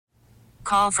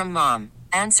Call from mom.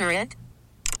 Answer it.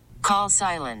 Call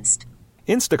silenced.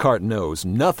 Instacart knows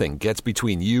nothing gets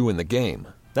between you and the game.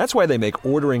 That's why they make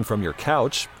ordering from your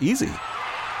couch easy.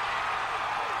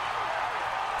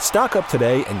 Stock up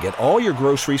today and get all your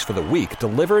groceries for the week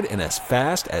delivered in as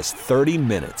fast as 30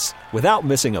 minutes without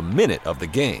missing a minute of the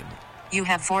game. You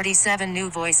have 47 new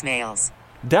voicemails.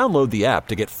 Download the app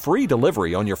to get free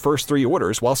delivery on your first 3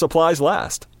 orders while supplies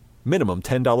last. Minimum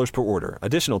 $10 per order.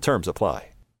 Additional terms apply.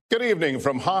 Good evening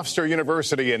from Hofstra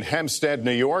University in Hempstead,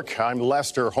 New York. I'm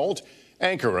Lester Holt,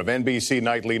 anchor of NBC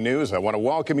Nightly News. I want to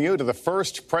welcome you to the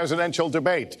first presidential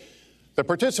debate. The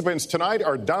participants tonight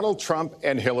are Donald Trump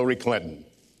and Hillary Clinton.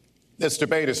 This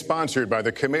debate is sponsored by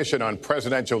the Commission on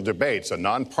Presidential Debates, a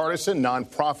nonpartisan,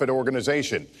 nonprofit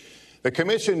organization. The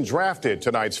commission drafted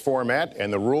tonight's format,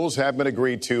 and the rules have been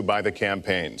agreed to by the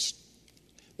campaigns.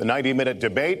 The 90-minute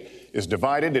debate is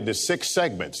divided into 6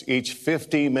 segments, each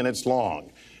 50 minutes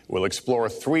long. We'll explore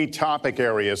 3 topic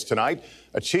areas tonight: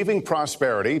 achieving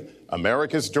prosperity,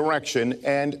 America's direction,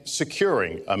 and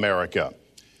securing America.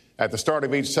 At the start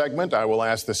of each segment, I will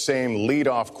ask the same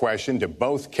lead-off question to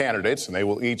both candidates, and they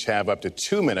will each have up to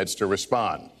 2 minutes to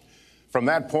respond. From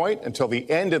that point until the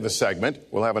end of the segment,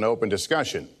 we'll have an open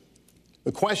discussion.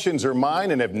 The questions are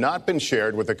mine and have not been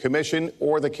shared with the commission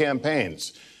or the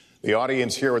campaigns. The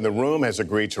audience here in the room has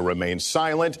agreed to remain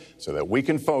silent so that we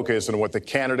can focus on what the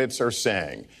candidates are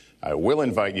saying. I will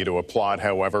invite you to applaud,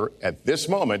 however, at this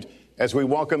moment as we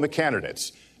welcome the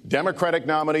candidates. Democratic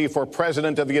nominee for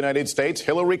President of the United States,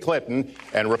 Hillary Clinton,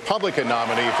 and Republican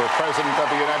nominee for President of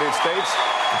the United States,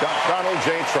 Donald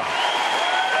J. Trump.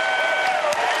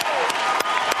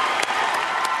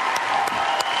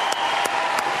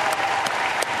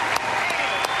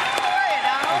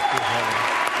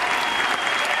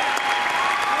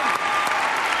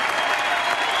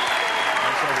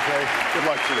 Good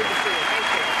luck to you.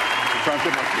 Mr. Trump,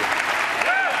 good luck to you.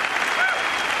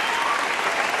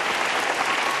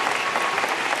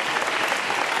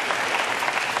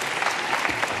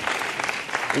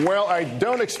 Well, I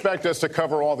don't expect us to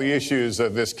cover all the issues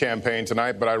of this campaign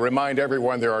tonight, but I remind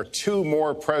everyone there are 2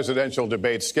 more presidential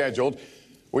debates scheduled.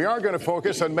 We are going to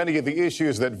focus on many of the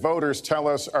issues that voters tell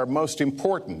us are most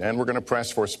important, and we're going to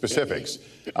press for specifics.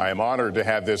 I am honored to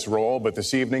have this role, but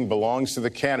this evening belongs to the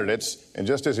candidates and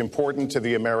just as important to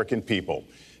the American people.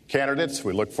 Candidates,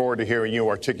 we look forward to hearing you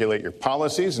articulate your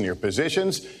policies and your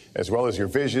positions, as well as your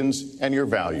visions and your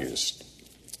values.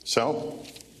 So,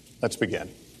 let's begin.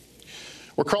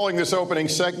 We're calling this opening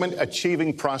segment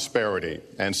Achieving Prosperity,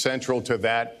 and central to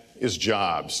that is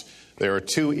jobs. There are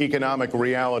 2 economic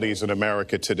realities in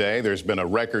America today. There's been a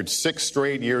record 6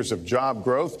 straight years of job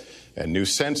growth, and new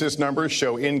census numbers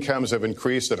show incomes have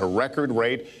increased at a record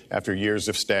rate after years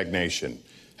of stagnation.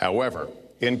 However,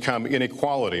 income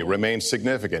inequality remains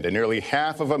significant, and nearly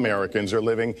half of Americans are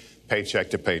living paycheck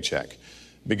to paycheck.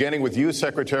 Beginning with you,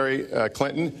 Secretary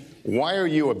Clinton, why are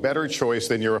you a better choice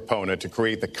than your opponent to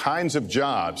create the kinds of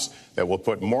jobs that will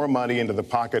put more money into the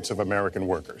pockets of American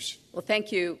workers? Well,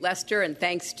 thank you, Lester, and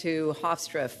thanks to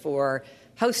Hofstra for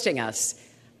hosting us.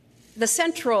 The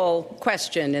central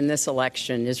question in this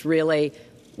election is really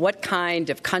what kind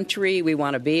of country we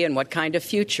want to be and what kind of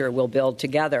future we'll build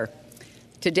together.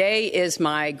 Today is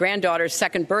my granddaughter's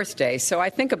 2nd birthday, so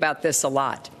I think about this a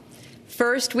lot.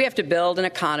 First, we have to build an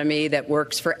economy that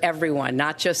works for everyone,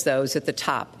 not just those at the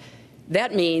top.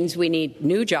 That means we need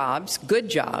new jobs, good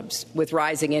jobs, with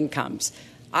rising incomes.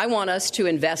 I want us to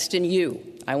invest in you.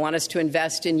 I want us to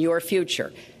invest in your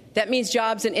future. That means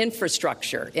jobs in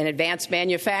infrastructure, in advanced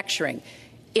manufacturing,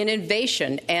 in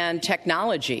innovation and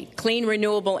technology, clean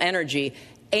renewable energy,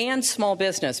 and small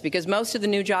business, because most of the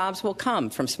new jobs will come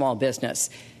from small business.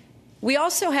 We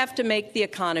also have to make the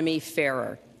economy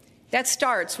fairer. That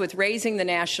starts with raising the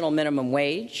national minimum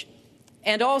wage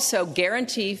and also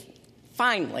guarantee,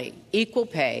 finally, equal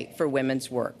pay for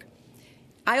women's work.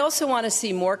 I also want to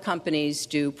see more companies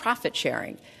do profit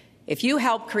sharing. If you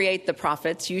help create the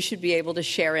profits, you should be able to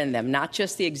share in them, not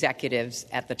just the executives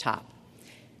at the top.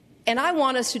 And I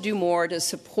want us to do more to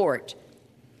support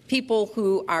people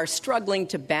who are struggling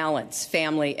to balance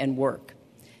family and work.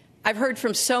 I've heard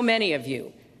from so many of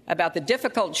you about the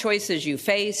difficult choices you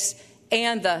face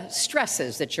and the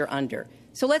stresses that you're under.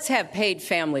 So let's have paid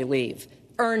family leave,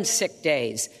 earned sick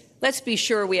days. Let's be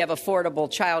sure we have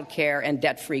affordable child care and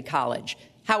debt-free college.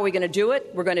 How are we going to do it?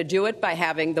 We're going to do it by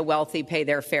having the wealthy pay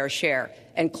their fair share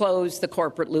and close the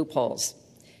corporate loopholes.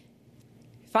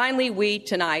 Finally, we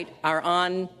tonight are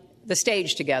on the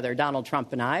stage together, Donald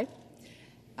Trump and I.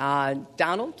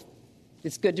 Donald,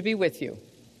 it's good to be with you.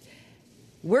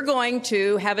 We're going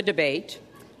to have a debate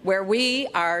where we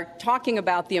are talking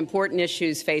about the important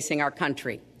issues facing our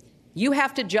country. You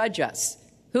have to judge us.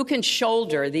 Who can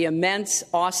shoulder the immense,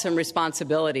 awesome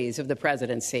responsibilities of the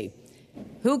presidency?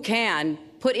 Who can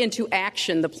put into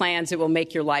action the plans that will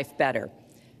make your life better?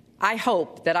 I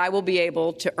hope that I will be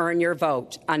able to earn your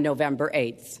vote on November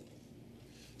 8th.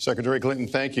 Secretary Clinton,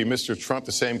 thank you. Mr. Trump,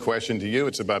 the same question to you.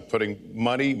 It's about putting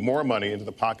more money into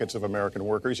the pockets of American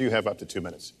workers. You have up to 2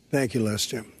 minutes. Thank you,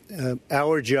 Lester.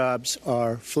 Our jobs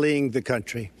are fleeing the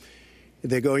country.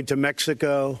 They're going to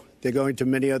Mexico. They're going to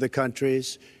many other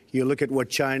countries. You look at what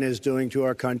China is doing to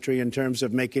our country in terms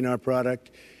of making our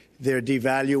product. They're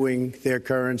devaluing their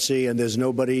currency, and there's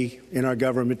nobody in our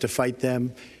government to fight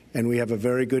them. And we have a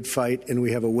very good fight, and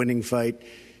we have a winning fight,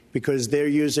 because they're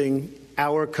using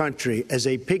our country as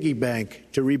a piggy bank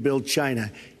to rebuild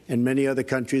China, and many other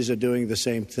countries are doing the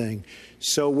same thing.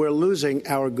 So we're losing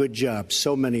our good jobs,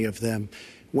 so many of them.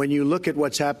 When you look at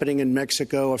what's happening in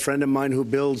Mexico, a friend of mine who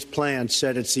builds plants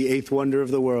said it's the eighth wonder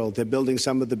of the world. They're building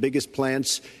some of the biggest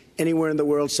plants anywhere in the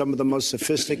world, some of the most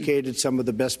sophisticated, some of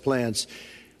the best plants.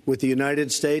 With the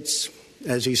United States,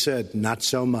 as he said, not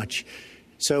so much.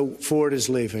 So Ford is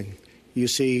leaving. You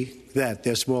see that,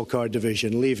 their small car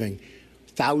division leaving.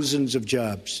 Thousands of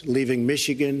jobs, leaving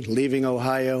Michigan, leaving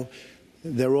Ohio.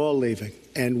 They're all leaving,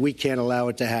 and we can't allow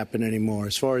it to happen anymore.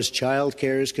 As far as child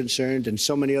care is concerned and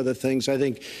so many other things, I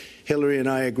think Hillary and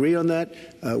I agree on that.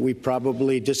 We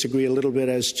probably disagree a little bit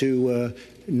as to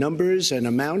numbers and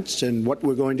amounts and what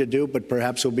we're going to do, but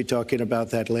perhaps we'll be talking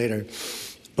about that later.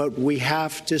 But we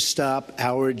have to stop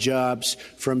our jobs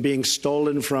from being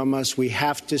stolen from us. We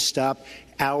have to stop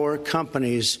our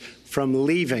companies from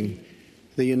leaving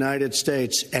the United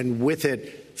States, and with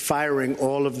it, firing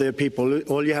all of their people.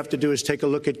 All you have to do is take a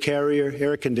look at Carrier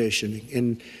Air Conditioning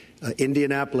in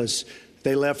Indianapolis.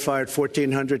 They fired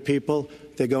 1,400 people.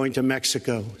 They're going to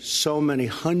Mexico. So many,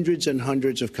 hundreds and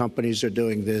hundreds of companies are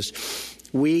doing this.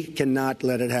 We cannot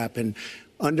let it happen.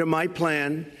 Under my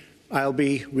plan, I'll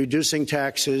be reducing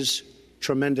taxes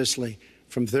tremendously,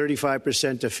 from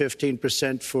 35% to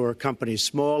 15% for companies,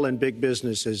 small and big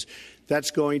businesses. That's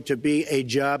going to be a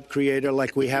job creator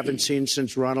like we haven't seen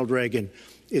since Ronald Reagan.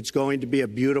 It's going to be a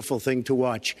beautiful thing to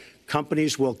watch.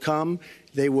 Companies will come,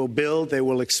 they will build, they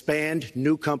will expand,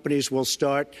 new companies will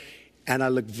start, and I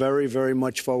look very, very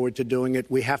much forward to doing it.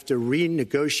 We have to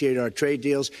renegotiate our trade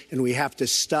deals, and we have to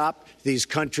stop these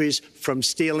countries from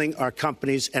stealing our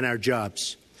companies and our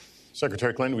jobs.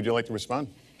 Secretary Clinton, would you like to respond?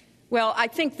 Well, I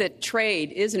think that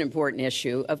trade is an important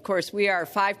issue. Of course, we are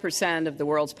 5% of the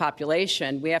world's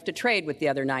population. We have to trade with the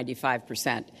other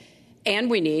 95%.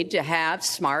 And we need to have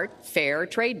smart, fair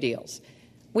trade deals.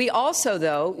 We also,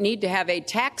 though, need to have a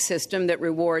tax system that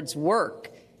rewards work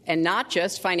and not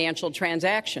just financial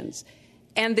transactions.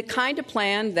 And the kind of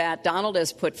plan that Donald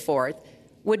has put forth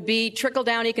would be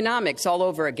trickle-down economics all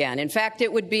over again. In fact,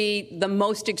 it would be the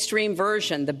most extreme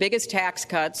version, the biggest tax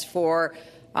cuts for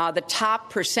the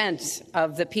top percent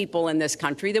of the people in this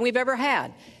country than we've ever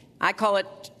had. I call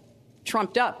it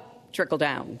trumped-up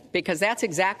trickle-down, because that's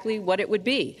exactly what it would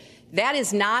be. That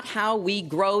is not how we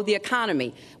grow the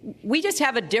economy. We just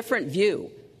have a different view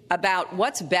about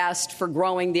what's best for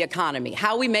growing the economy,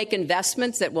 how we make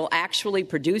investments that will actually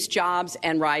produce jobs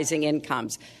and rising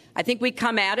incomes. I think we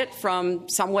come at it from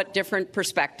somewhat different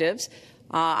perspectives.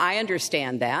 I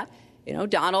understand that. You know,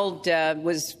 Donald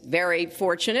was very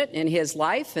fortunate in his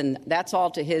life, and that's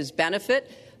all to his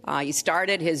benefit. He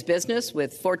started his business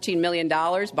with $14 million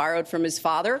borrowed from his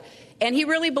father, and he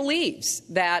really believes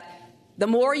that the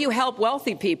more you help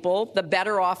wealthy people, the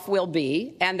better off we'll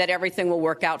be, and that everything will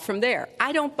work out from there.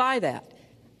 I don't buy that.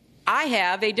 I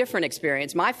have a different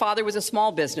experience. My father was a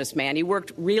small businessman. He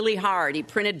worked really hard. He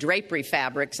printed drapery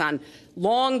fabrics on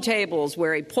long tables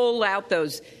where he pulled out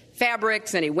those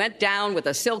fabrics and he went down with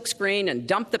a silk screen and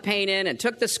dumped the paint in and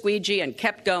took the squeegee and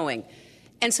kept going.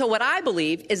 And so what I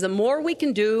believe is the more we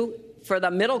can do for the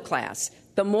middle class,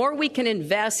 the more we can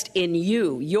invest in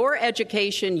you, your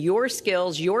education, your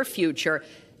skills, your future,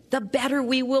 the better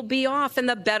we will be off and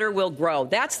the better we'll grow.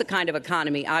 That's the kind of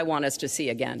economy I want us to see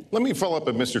again. Let me follow up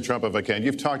with Mr. Trump, if I can.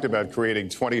 You've talked about creating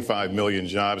 25 million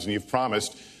jobs, and you've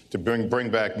promised to bring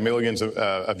back millions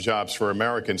of jobs for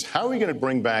Americans. How are you going to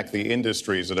bring back the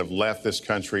industries that have left this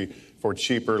country for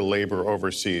cheaper labor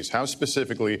overseas? How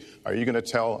specifically are you going to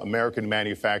tell American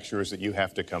manufacturers that you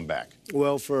have to come back?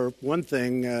 Well, for one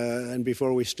thing, and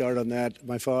before we start on that,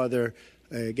 my father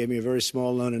Gave me a very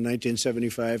small loan in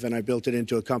 1975, and I built it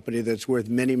into a company that's worth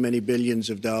many, many billions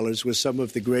of dollars with some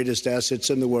of the greatest assets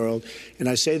in the world. And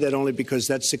I say that only because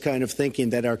that's the kind of thinking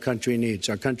that our country needs.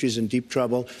 Our country's in deep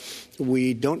trouble.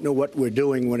 We don't know what we're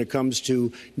doing when it comes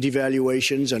to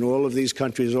devaluations, and all of these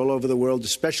countries all over the world,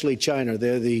 especially China,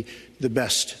 they're the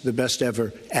best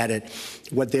ever at it.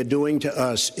 What they're doing to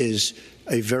us is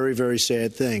a very, very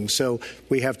sad thing. So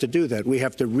we have to do that. We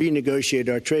have to renegotiate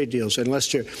our trade deals. And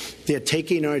Lester, they're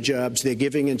taking our jobs, they're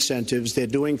giving incentives, they're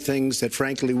doing things that,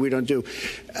 frankly, we don't do.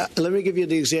 Let me give you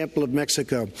the example of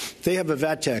Mexico. They have a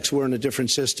VAT tax. We're in a different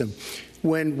system.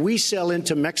 When we sell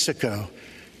into Mexico,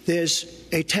 there's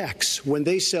a tax. When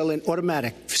they sell in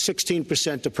automatic,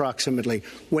 16% approximately.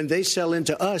 When they sell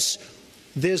into us,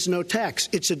 there's no tax.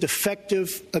 It's a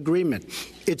defective agreement.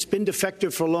 It's been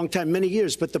defective for a long time, many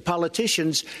years, but the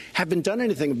politicians haven't done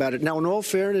anything about it. Now, in all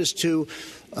fairness to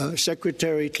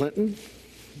Secretary Clinton,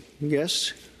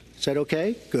 yes, is that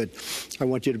okay? Good. I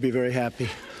want you to be very happy.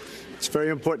 It's very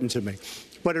important to me.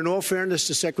 But in all fairness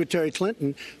to Secretary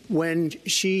Clinton, when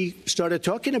she started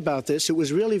talking about this, it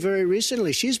was really very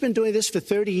recently. She's been doing this for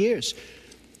 30 years.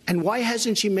 And why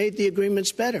hasn't she made the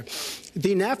agreements better?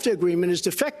 The NAFTA agreement is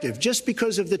defective just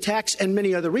because of the tax and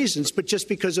many other reasons, but just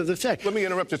because of the fact. Let me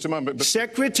interrupt just a moment.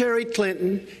 Secretary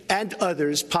Clinton and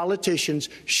others, politicians,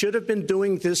 should have been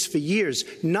doing this for years,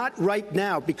 not right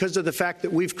now because of the fact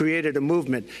that we've created a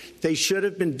movement. They should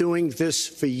have been doing this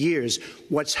for years.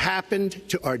 What's happened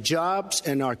to our jobs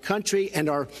and our country and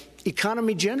our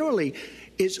economy generally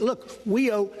is, look,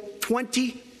 we owe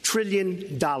 $20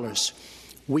 trillion.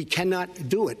 We cannot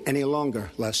do it any longer,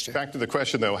 Lester. Back to the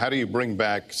question, though, how do you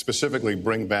specifically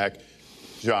bring back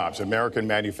jobs? American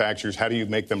manufacturers, how do you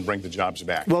make them bring the jobs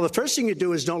back? Well, the first thing you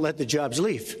do is don't let the jobs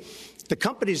leave. The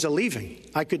companies are leaving.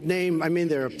 I could name,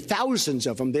 there are thousands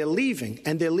of them. They're leaving,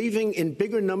 and they're leaving in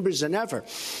bigger numbers than ever.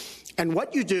 And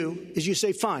what you do is you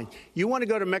say, fine, you want to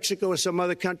go to Mexico or some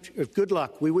other country, good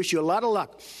luck. We wish you a lot of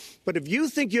luck. But if you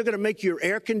think you're going to make your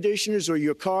air conditioners or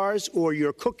your cars or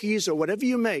your cookies or whatever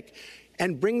you make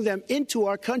and bring them into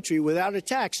our country without a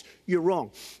tax, you're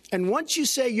wrong. And once you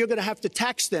say you're going to have to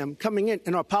tax them coming in,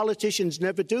 and our politicians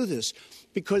never do this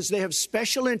because they have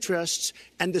special interests,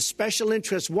 and the special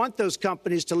interests want those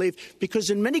companies to leave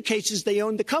because in many cases they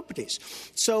own the companies.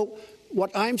 So what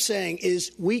I'm saying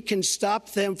is we can stop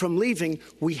them from leaving.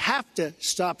 We have to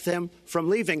stop them from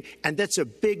leaving, and that's a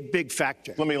big, big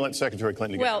factor. Let me let Secretary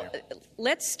Clinton get in here.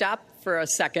 Let's stop for a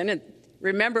second and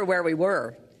remember where we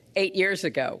were 8 years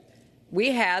ago.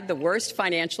 We had the worst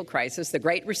financial crisis, the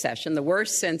Great Recession, the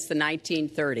worst since the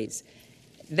 1930s.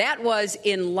 That was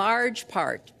in large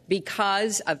part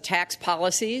because of tax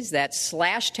policies that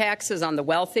slashed taxes on the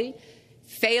wealthy,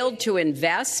 failed to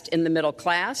invest in the middle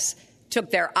class,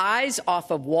 took their eyes off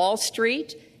of Wall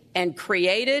Street, and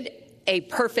created a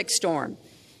perfect storm.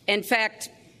 In fact,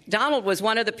 Donald was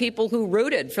one of the people who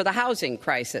rooted for the housing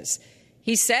crisis.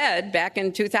 He said back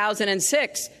in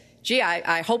 2006, gee,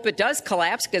 I hope it does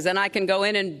collapse because then I can go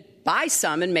in and buy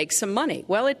some and make some money.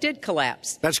 Well, it did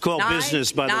collapse. That's called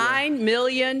business, by the way. 9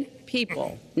 million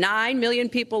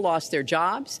people lost their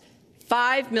jobs.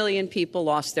 5 million people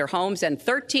lost their homes, and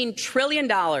 $13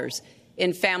 trillion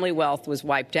in family wealth was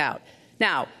wiped out.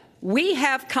 Now, we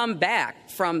have come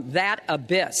back from that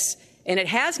abyss, and it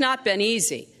has not been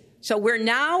easy. So we're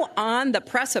now on the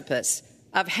precipice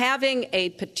of having a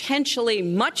potentially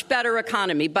much better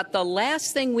economy. But the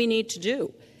last thing we need to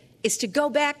do is to go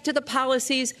back to the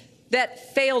policies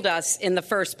that failed us in the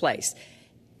first place.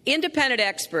 Independent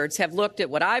experts have looked at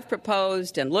what I've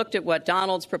proposed and looked at what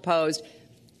Donald's proposed,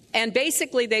 and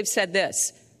basically they've said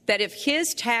this, that if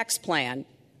his tax plan,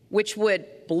 which would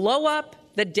blow up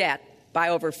the debt by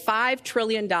over $5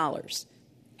 trillion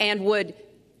and would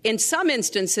in some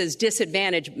instances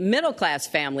disadvantage middle-class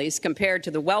families compared to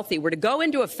the wealthy, were to go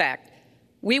into effect,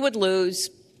 we would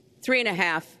lose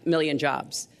 3.5 million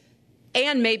jobs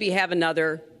and maybe have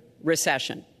another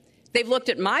recession. They've looked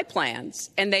at my plans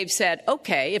and they've said,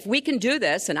 okay, if we can do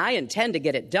this, and I intend to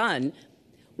get it done,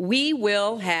 we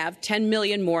will have 10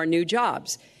 million more new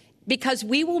jobs because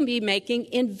we will be making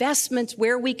investments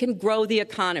where we can grow the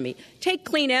economy. Take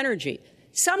clean energy.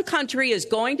 Some country is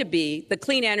going to be the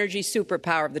clean energy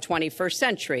superpower of the 21st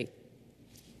century.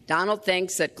 Donald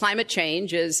thinks that climate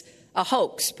change is a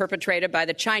hoax perpetrated by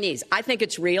the Chinese. I think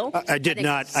it's real. I did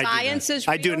not. Science is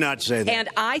real. I do not say that. And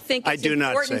I think it's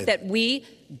important that we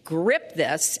grip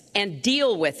this and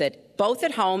deal with it, both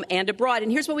at home and abroad.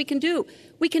 And here's what we can do.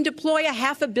 We can deploy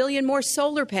 500 million more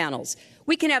solar panels.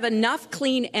 We can have enough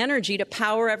clean energy to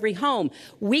power every home.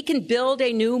 We can build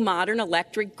a new modern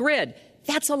electric grid.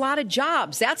 That's a lot of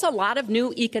jobs. That's a lot of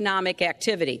new economic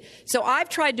activity. So I've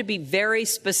tried to be very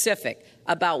specific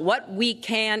about what we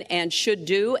can and should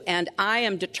do, and I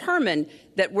am determined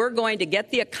that we're going to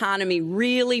get the economy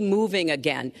really moving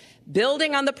again,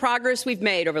 building on the progress we've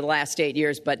made over the last 8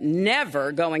 years, but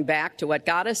never going back to what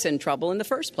got us in trouble in the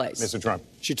first place. Mr. Trump.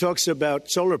 She talks about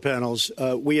solar panels.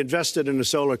 We invested in a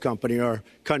solar company, our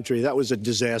country. That was a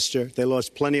disaster. They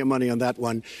lost plenty of money on that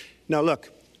one. Now, look,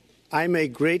 I'm a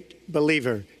great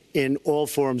believer in all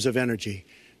forms of energy,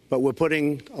 but we're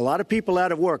putting a lot of people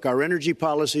out of work. Our energy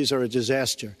policies are a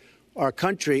disaster. Our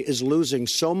country is losing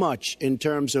so much in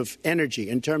terms of energy,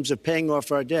 in terms of paying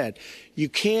off our debt. You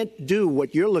can't do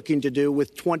what you're looking to do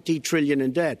with $20 trillion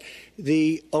in debt.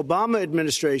 The Obama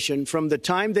administration, from the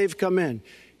time they've come in,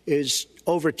 is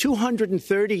over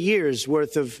 230 years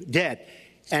worth of debt,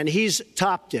 and he's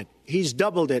topped it. He's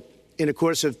doubled it in a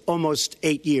course of almost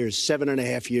 8 years,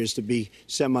 7.5 years to be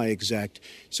semi-exact.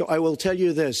 So I will tell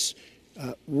you this.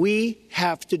 We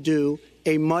have to do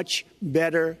a much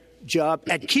better job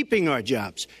at keeping our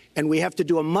jobs, and we have to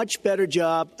do a much better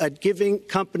job at giving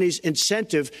companies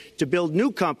incentive to build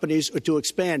new companies or to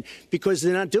expand, because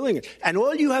they're not doing it. And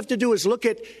all you have to do is look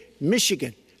at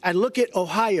Michigan and look at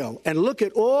Ohio and look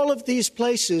at all of these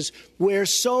places where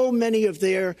so many of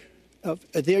their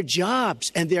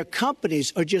jobs and their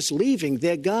companies are just leaving.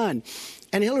 They're gone.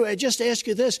 And Hillary, I just ask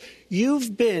you this.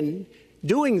 You've been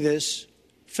doing this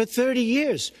for 30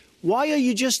 years. Why are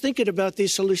you just thinking about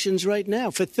these solutions right now?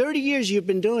 For 30 years you've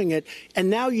been doing it, and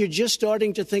now you're just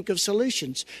starting to think of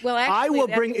solutions. Well, actually,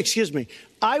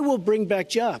 I will bring back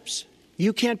jobs.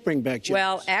 You can't bring back jobs.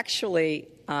 Well, actually,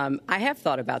 I have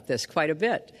thought about this quite a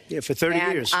bit. Yeah, for 30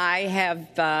 years. I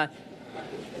have,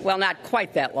 well, not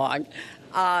quite that long.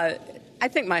 I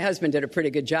think my husband did a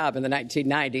pretty good job in the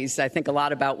 1990s. I think a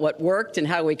lot about what worked and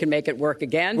how we can make it work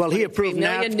again. Well, he approved 3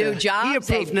 million NAFTA. New jobs, he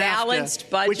approved a balanced NAFTA,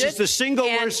 budget, which is the single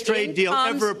worst trade deal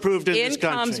ever approved in this country.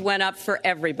 Incomes went up for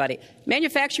everybody.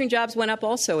 Manufacturing jobs went up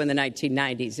also in the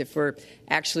 1990s, if we're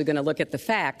actually going to look at the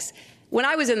facts. When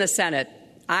I was in the Senate,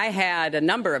 I had a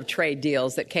number of trade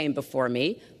deals that came before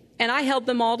me, and I held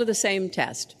them all to the same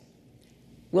test.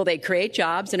 Will they create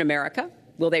jobs in America?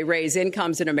 Will they raise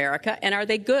incomes in America? And are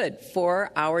they good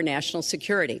for our national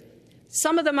security?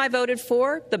 Some of them I voted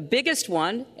for. The biggest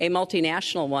one, a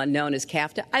multinational one known as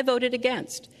CAFTA, I voted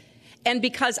against. And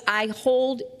because I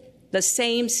hold the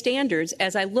same standards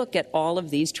as I look at all of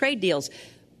these trade deals.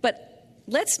 But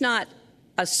let's not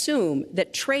assume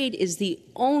that trade is the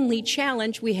only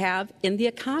challenge we have in the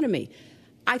economy.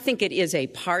 I think it is a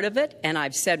part of it, and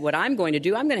I've said what I'm going to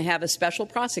do. I'm going to have a special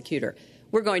prosecutor.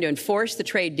 We're going to enforce the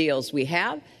trade deals we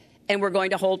have, and we're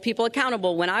going to hold people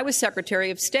accountable. When I was Secretary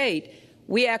of State,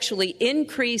 we actually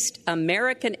increased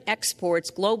American exports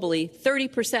globally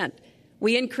 30%.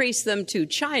 We increased them to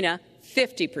China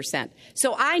 50%.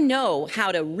 So I know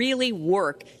how to really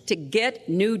work to get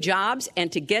new jobs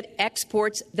and to get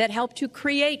exports that help to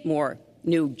create more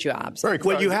new jobs.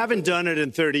 Well, you haven't done it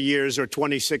in 30 years or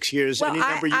 26 years. Well, any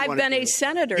number you I've want to been do. a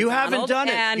senator, You Donald, haven't done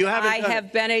it. And you haven't I done have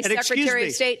it. been a And Secretary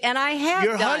of State, and I have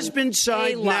Your done husband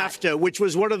signed a lot. NAFTA, which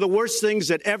was one of the worst things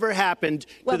that ever happened to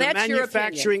the that's your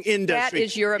manufacturing opinion. industry. That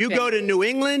is your opinion. You go to New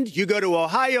England, you go to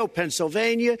Ohio,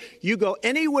 Pennsylvania, you go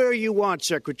anywhere you want,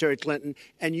 Secretary Clinton,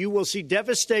 and you will see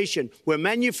devastation where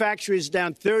manufacturing is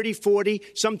down 30, 40,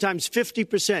 sometimes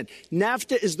 50%.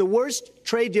 NAFTA is the worst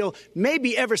trade deal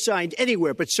maybe ever signed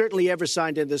anywhere, but certainly ever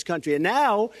signed in this country. And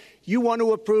now you want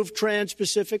to approve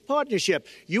Trans-Pacific Partnership.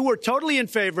 You were totally in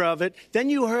favor of it.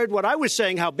 Then you heard what I was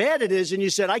saying, how bad it is, and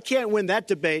you said, I can't win that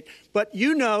debate. But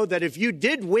you know that if you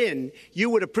did win,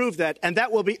 you would approve that, and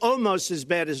that will be almost as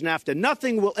bad as NAFTA.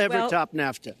 Nothing will ever top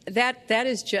NAFTA. That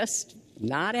is just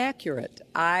not accurate.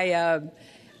 I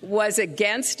was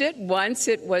against it once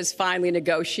it was finally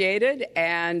negotiated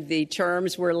and the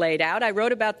terms were laid out. I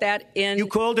wrote about that in... You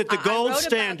called it the gold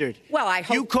standard.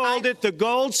 You called it the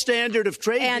gold standard of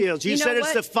trade deals. You said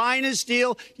it's the finest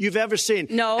deal you've ever seen.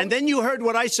 No. And then you heard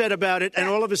what I said about it, and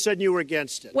all of a sudden you were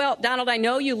against it. Well, Donald, I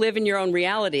know you live in your own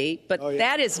reality, but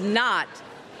that is not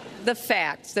the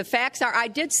facts. The facts are, I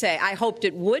did say I hoped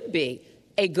it would be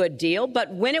a good deal,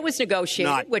 but when it was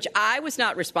negotiated, which I was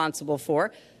not responsible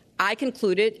for, I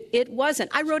concluded it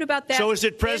wasn't. I wrote about that. So is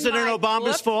it President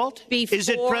Obama's fault? Is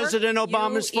it President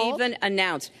Obama's fault? Even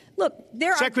announced. Look,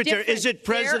 there Secretary, is it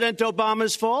President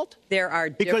Obama's fault? There are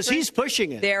because he's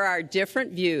pushing it. There are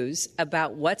different views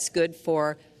about what's good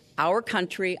for our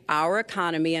country, our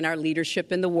economy, and our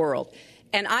leadership in the world.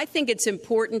 And I think it's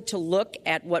important to look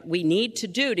at what we need to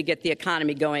do to get the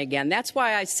economy going again. That's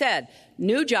why I said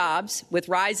new jobs with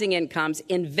rising incomes,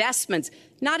 investments,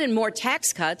 not in more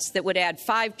tax cuts that would add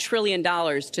 $5 trillion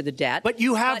to the debt. But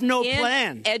you have no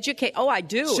plan. Oh, I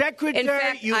do. Secretary, in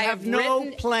fact, you have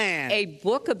no plan. A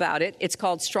book about it. It's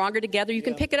called Stronger Together. You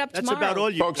can pick it up tomorrow. That's about all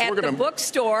you. Folks, at the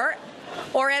bookstore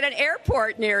or at an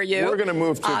airport near you. We're going to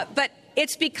move to. But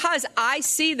it's because I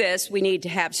see this. We need to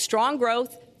have strong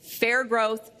growth, fair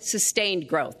growth, sustained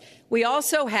growth. We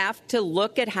also have to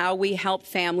look at how we help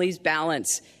families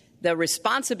balance the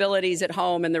responsibilities at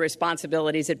home and the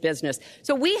responsibilities at business.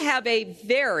 So we have a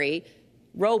very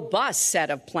robust set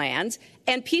of plans,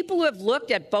 and people who have looked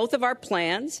at both of our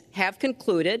plans have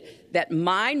concluded that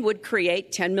mine would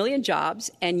create 10 million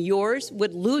jobs and yours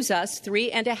would lose us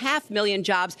 3.5 million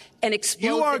jobs and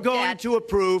explode You are the going debt, to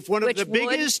approve one of the which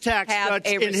biggest would tax have cuts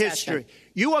a in recession. history.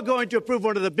 You are going to approve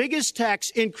one of the biggest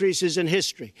tax increases in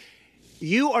history.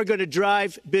 You are going to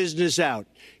drive business out.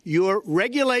 Your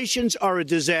regulations are a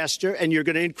disaster, and you're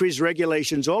going to increase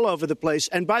regulations all over the place.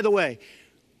 And by the way,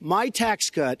 my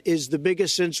tax cut is the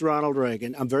biggest since Ronald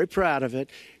Reagan. I'm very proud of it.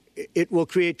 It will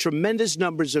create tremendous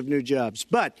numbers of new jobs.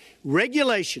 But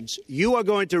regulations, you are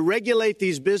going to regulate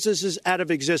these businesses out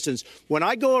of existence. When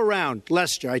I go around,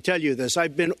 Lester, I tell you this,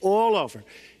 I've been all over.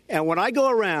 And when I go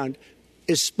around,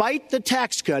 despite the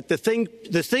tax cut, the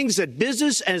things that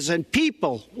business and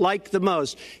people like the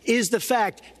most is the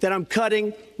fact that I'm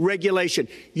cutting regulation.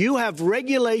 You have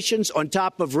regulations on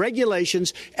top of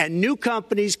regulations, and new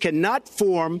companies cannot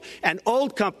form, and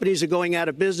old companies are going out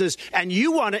of business, and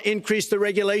you want to increase the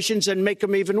regulations and make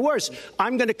them even worse.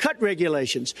 I'm going to cut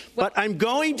regulations, but I'm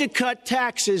going to cut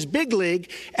taxes big league,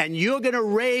 and you're going to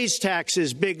raise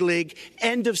taxes big league.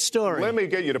 End of story. Let me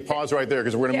get you to pause right there,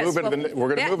 because we're going to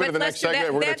move into the next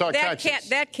segment. We're going to talk taxes.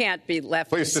 That can't be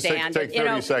left Please to stand. Take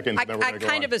 30 seconds. And then we're I going to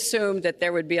go kind on. of assumed that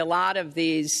there would be a lot of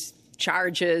these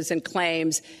charges and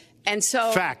claims. And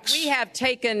so Facts. we have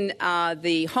taken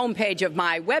the homepage of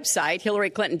my website,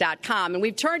 HillaryClinton.com, and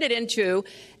we've turned it into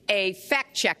a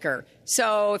fact checker.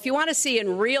 So if you want to see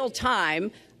in real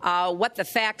time what the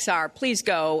facts are, please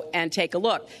go and take a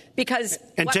look.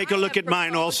 And take a look at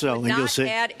mine also, and you'll see.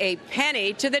 Not add a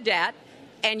penny to the debt,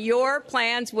 and your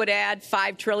plans would add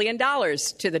 $5 trillion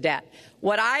to the debt.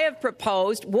 What I have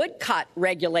proposed would cut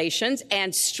regulations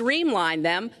and streamline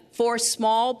them for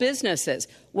small businesses.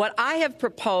 What I have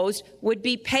proposed would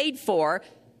be paid for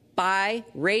by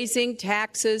raising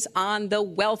taxes on the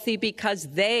wealthy, because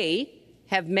they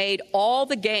have made all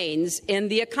the gains in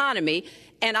the economy.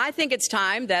 And I think it's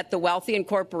time that the wealthy and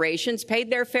corporations paid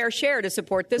their fair share to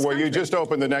support this country. You just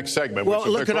opened the next segment. Well,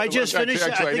 look, could I just finish?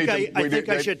 Actually, I think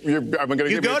I should. I'm going to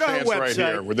give you a chance right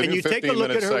here. With the and new you take a look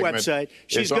at her segment. website.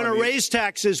 She's going to raise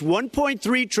taxes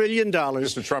 $1.3 trillion.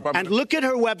 Mr. Trump, and look at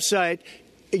her website.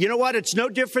 You know what? It's no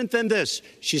different than this.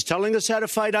 She's telling us how to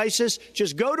fight ISIS.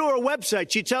 Just go to her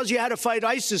website. She tells you how to fight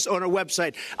ISIS on her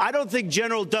website. I don't think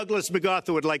General Douglas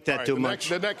MacArthur would like that too much.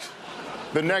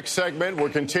 The next segment, we're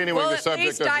continuing the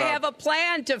subject of... Well, at least I have a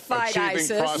plan to fight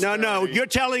ISIS. No, you're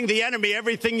telling the enemy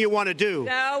everything you want to do.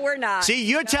 No, we're not. See,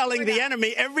 you're telling the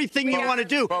enemy everything you want to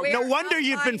do. No wonder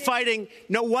you've been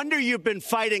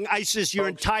fighting ISIS your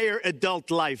entire adult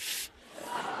life.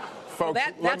 Folks,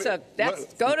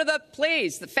 go to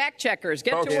the fact checkers.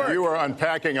 Get to work. You are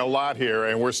unpacking a lot here,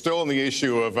 and we're still on the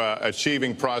issue of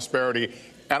achieving prosperity.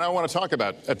 And I want to talk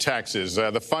about taxes.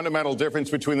 The fundamental difference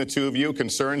between the two of you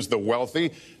concerns the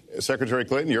wealthy. Secretary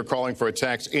Clinton, you're calling for a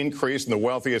tax increase in the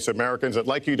wealthiest Americans. I'd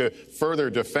like you to further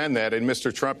defend that. And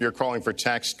Mr. Trump, you're calling for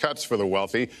tax cuts for the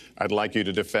wealthy. I'd like you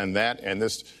to defend that. And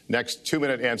this next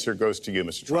 2-minute answer goes to you,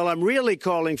 Mr. Trump. Well, I'm really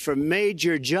calling for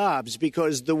major jobs,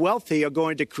 because the wealthy are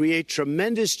going to create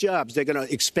tremendous jobs. They're going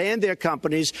to expand their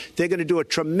companies. They're going to do a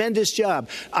tremendous job.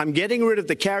 I'm getting rid of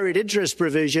the carried interest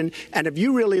provision. And if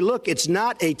you really look, it's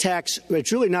not a tax.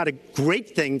 It's really not a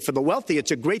great thing for the wealthy.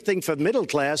 It's a great thing for the middle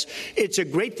class. It's a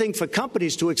great thing for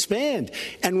companies to expand.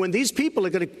 And when these people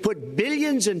are going to put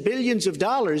billions and billions of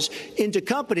dollars into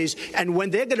companies, and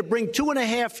when they're going to bring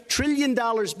 $2.5 trillion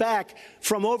back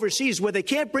from overseas, where they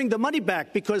can't bring the money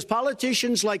back because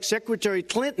politicians like Secretary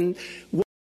Clinton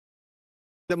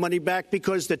the money back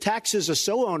because the taxes are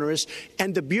so onerous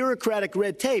and the bureaucratic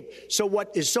red tape. So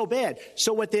what is so bad?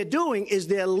 So what they're doing is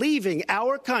they're leaving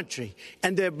our country,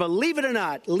 and they're, believe it or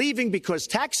not, leaving because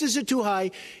taxes are too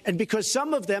high and because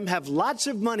some of them have lots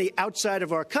of money outside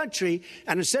of our country.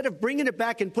 And instead of bringing it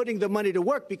back and putting the money to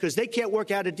work because they can't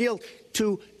work out a deal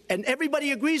to and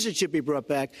everybody agrees it should be brought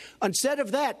back. Instead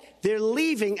of that, they're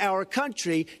leaving our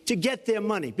country to get their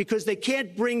money because they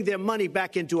can't bring their money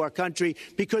back into our country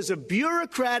because of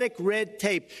bureaucratic red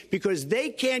tape, because they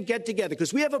can't get together,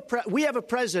 because we have a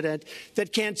president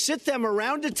that can't sit them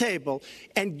around a table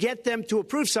and get them to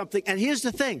approve something. And here's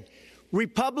the thing.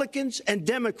 Republicans and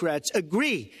Democrats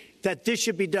agree that this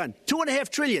should be done. $2.5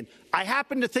 trillion. I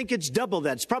happen to think it's double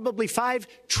that. It's probably $5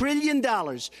 trillion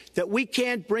that we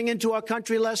can't bring into our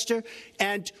country, Lester.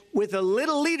 And with a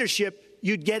little leadership,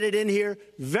 you'd get it in here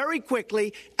very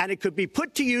quickly, and it could be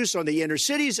put to use on the inner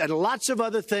cities and lots of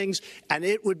other things, and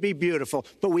it would be beautiful.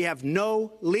 But we have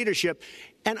no leadership.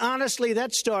 And honestly,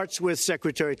 that starts with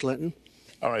Secretary Clinton.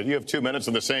 All right, you have 2 minutes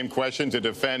on the same question to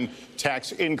defend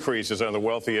tax increases on the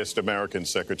wealthiest Americans,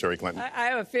 Secretary Clinton. I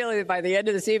have a feeling that by the end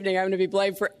of this evening, I'm going to be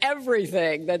blamed for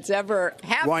everything that's ever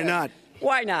happened. Why not?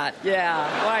 Why not? Yeah,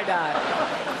 why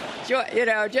not? You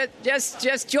know,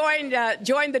 just join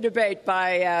the debate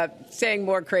by saying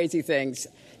more crazy things.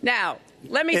 Now,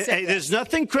 let me say there's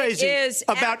nothing crazy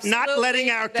about not letting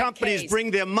our companies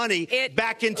bring their money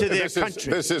back into their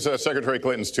country. This is Secretary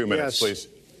Clinton's 2 minutes, please.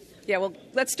 Yeah, well,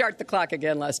 let's start the clock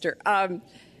again, Lester.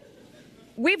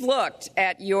 We've looked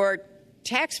at your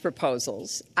tax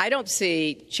proposals. I don't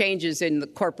see changes in the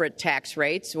corporate tax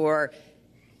rates or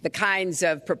the kinds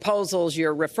of proposals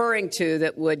you're referring to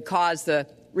that would cause the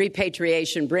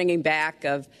repatriation, bringing back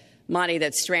of money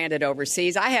that's stranded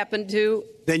overseas. I happen to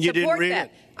support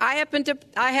that. I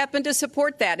happen to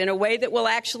support that in a way that will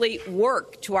actually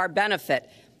work to our benefit.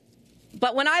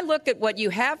 But when I look at what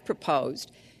you have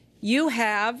proposed, you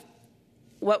have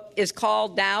what is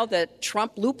called now the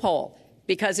Trump loophole,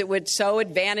 because it would so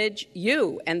advantage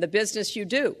you and the business you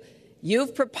do.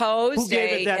 You've proposed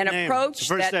an approach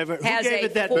that has a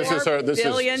 $4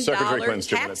 billion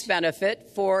tax benefit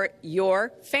for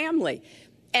your family.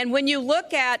 And when you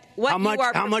look at what you are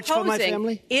proposing, how much for my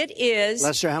family? It is,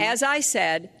 Lester, as I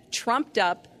said, trumped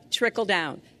up trickle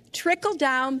down. Trickle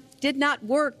down did not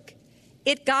work.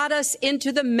 It got us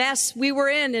into the mess we were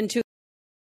in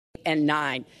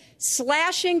 2009.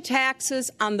 Slashing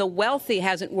taxes on the wealthy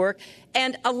hasn't worked,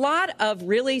 and a lot of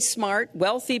really smart,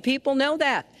 wealthy people know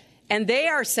that. And they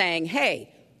are saying,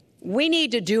 hey, we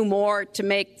need to do more to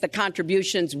make the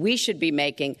contributions we should be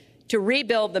making to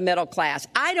rebuild the middle class.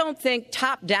 I don't think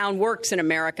top-down works in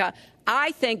America.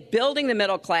 I think building the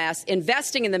middle class,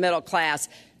 investing in the middle class,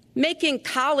 making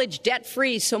college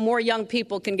debt-free so more young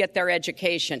people can get their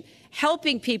education,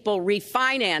 helping people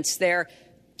refinance their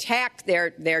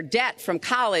debt from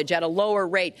college at a lower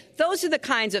rate. Those are the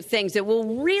kinds of things that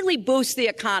will really boost the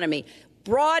economy.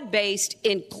 Broad-based,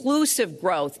 inclusive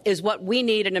growth is what we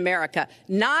need in America,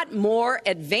 not more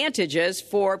advantages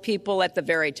for people at the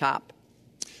very top.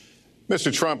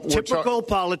 Mr. Trump, typical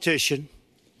politician,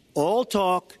 all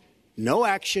talk, no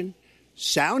action,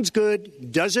 sounds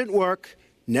good, doesn't work,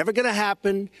 never going to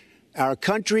happen. Our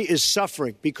country is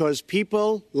suffering because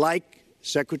people like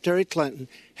Secretary Clinton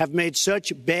have made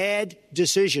such bad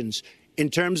decisions in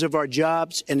terms of our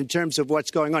jobs and in terms of what's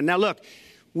going on. Now, look,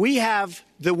 we have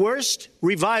the worst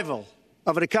revival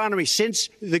of an economy since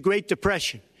the Great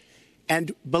Depression.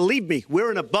 And believe me,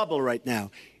 we're in a bubble right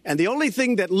now. And the only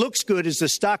thing that looks good is the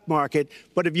stock market.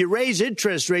 But if you raise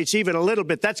interest rates even a little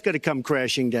bit, that's going to come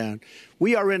crashing down.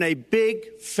 We are in a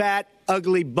big, fat,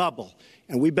 ugly bubble.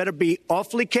 And we better be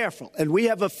awfully careful. And we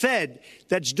have a Fed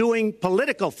that's doing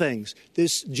political things.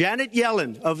 This Janet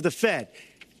Yellen of the Fed.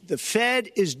 The Fed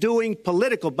is doing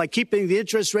political by keeping the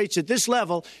interest rates at this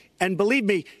level. And believe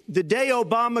me, the day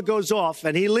Obama goes off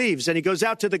and he leaves and he goes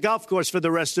out to the golf course for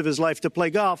the rest of his life to play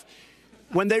golf,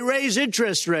 when they raise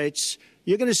interest rates,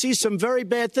 you're going to see some very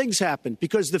bad things happen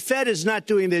because the Fed is not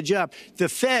doing their job. The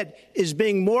Fed is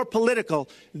being more political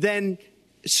than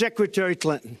Secretary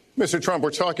Clinton. Mr. Trump,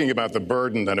 we're talking about the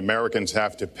burden that Americans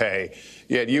have to pay,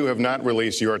 yet you have not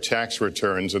released your tax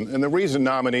returns. And the reason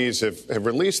nominees have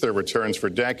released their returns for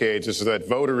decades is that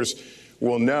voters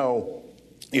will know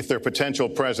if their potential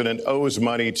president owes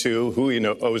money to, who he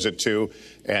owes it to,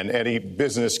 and any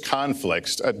business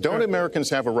conflicts. Don't Americans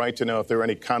have a right to know if there are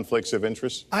any conflicts of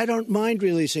interest? I don't mind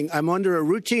releasing. I'm under a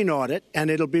routine audit, and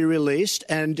it'll be released.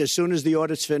 And as soon as the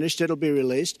audit's finished, it'll be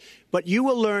released. But you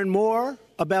will learn more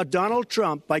about Donald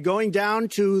Trump by going down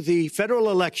to the federal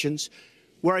elections,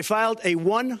 where I filed a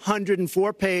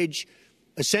 104-page,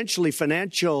 essentially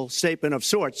financial statement of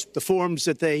sorts, the forms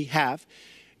that they have.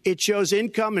 It shows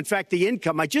income. In fact, the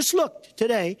income, I just looked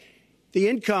today, the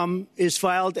income is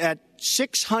filed at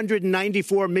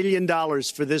 $694 million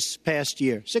for this past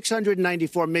year.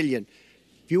 $694 million.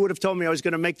 If you would have told me I was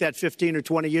going to make that 15 or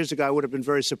 20 years ago, I would have been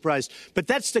very surprised. But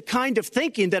that's the kind of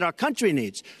thinking that our country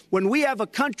needs. When we have a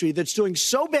country that's doing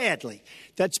so badly,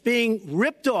 that's being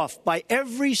ripped off by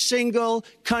every single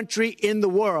country in the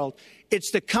world,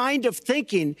 it's the kind of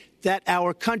thinking that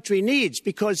our country needs,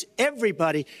 because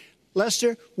everybody,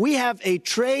 Lester, we have a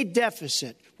trade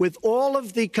deficit with all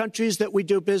of the countries that we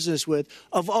do business with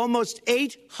of almost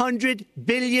 $800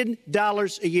 billion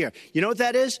a year. You know what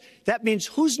that is? That means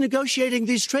who's negotiating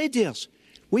these trade deals?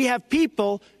 We have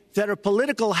people that are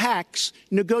political hacks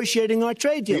negotiating our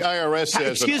trade deals. The IRS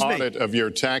says an audit of your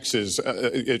taxes,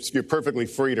 you're perfectly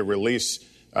free to release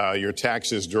your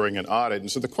taxes during an audit.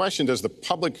 And so the question, does the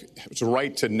public's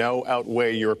right to know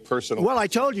outweigh your personal? Well, I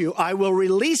told you, I will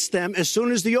release them as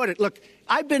soon as the audit. Look,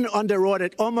 I've been under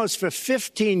audit almost for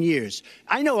 15 years.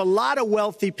 I know a lot of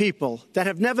wealthy people that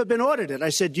have never been audited. I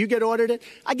said, do you get audited?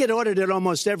 I get audited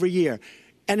almost every year.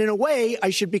 And in a way, I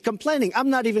should be complaining. I'm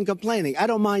not even complaining. I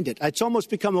don't mind it. It's almost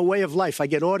become a way of life. I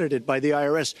get audited by the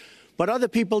IRS, but other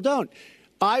people don't.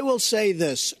 I will say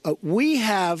this. We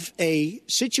have a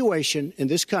situation in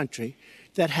this country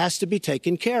that has to be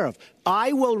taken care of.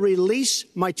 I will release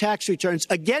my tax returns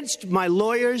against my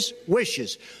lawyer's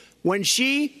wishes. When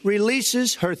she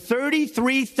releases her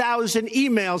 33,000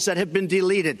 emails that have been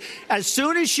deleted, as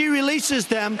soon as she releases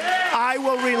them, I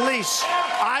will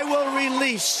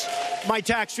release my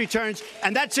tax returns.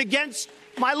 And that's against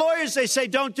my lawyers. They say,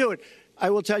 don't do it. I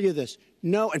will tell you this.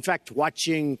 No, in fact,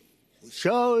 watching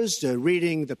shows,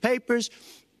 reading the papers,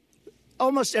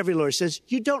 almost every lawyer says,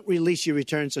 you don't release your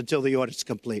returns until the audit's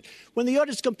complete. When the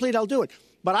audit's complete, I'll do it.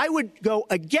 But I would go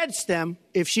against them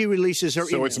if she releases her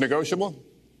email. So it's negotiable?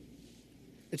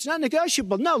 It's not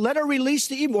negotiable. No, let her release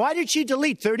the email. Why did she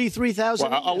delete 33,000?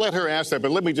 Well, I'll let her ask that,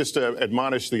 but let me just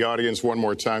admonish the audience one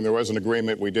more time. There was an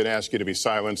agreement. We did ask you to be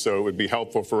silent, so it would be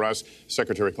helpful for us.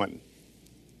 Secretary Clinton.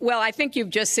 Well, I think you've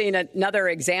just seen another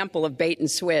example of bait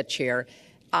and switch here.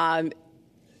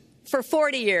 For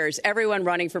 40 years, everyone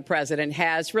running for president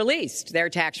has released their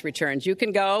tax returns. You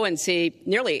can go and see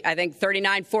nearly,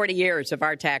 39, 40 years of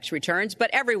our tax returns, but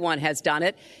everyone has done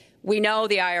it. We know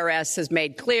the IRS has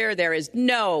made clear there is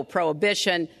no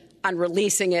prohibition on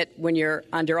releasing it when you're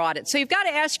under audit. So you've got to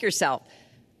ask yourself,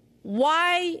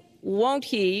 why won't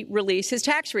he release his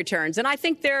tax returns? And I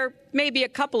think there may be a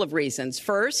couple of reasons.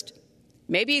 First,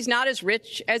 maybe he's not as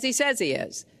rich as he says he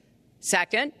is.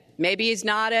 Second, maybe he's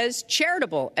not as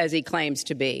charitable as he claims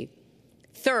to be.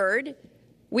 Third,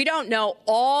 we don't know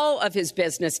all of his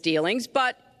business dealings,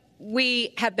 but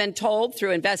we have been told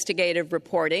through investigative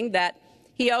reporting that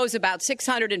he owes about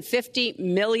 $650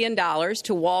 million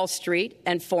to Wall Street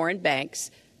and foreign banks.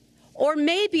 Or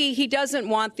maybe he doesn't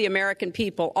want the American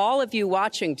people, all of you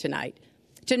watching tonight,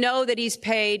 to know that he's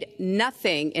paid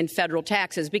nothing in federal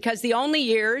taxes, because the only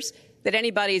years that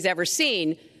anybody's ever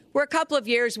seen were a couple of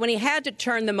years when he had to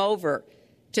turn them over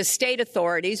to state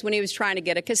authorities when he was trying to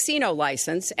get a casino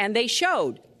license, and they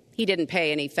showed he didn't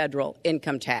pay any federal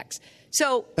income tax.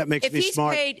 So if he's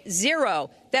paid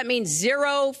zero, that means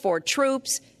zero for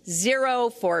troops, zero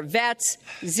for vets,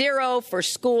 zero for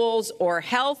schools or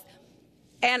health.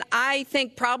 And I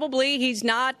think probably he's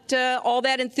not all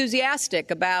that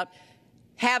enthusiastic about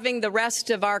having the rest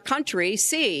of our country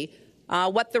see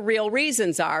what the real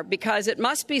reasons are, because it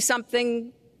must be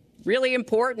something really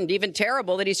important, even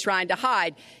terrible, that he's trying to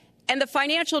hide. And the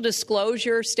financial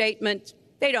disclosure statement,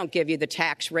 they don't give you the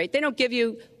tax rate. They don't give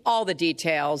you all the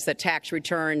details that tax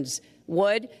returns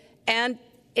would. And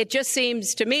it just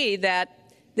seems to me that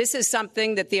this is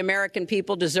something that the American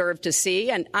people deserve to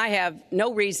see. And I have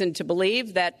no reason to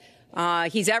believe that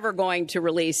he's ever going to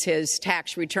release his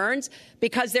tax returns,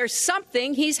 because there's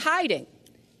something he's hiding.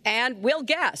 And we'll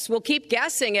guess. We'll keep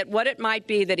guessing at what it might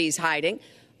be that he's hiding.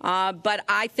 But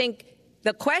I think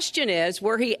the question is,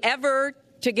 were he ever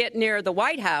to get near the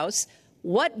White House,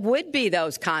 what would be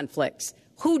those conflicts?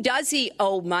 Who does he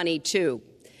owe money to?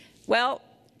 Well,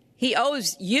 he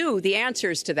owes you the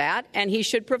answers to that, and he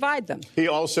should provide them. He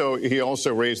also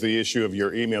raised the issue of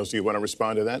your emails. Do you want to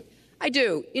respond to that? I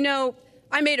do. You know,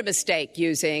 I made a mistake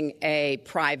using a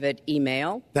private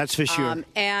email. That's for sure.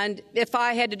 And if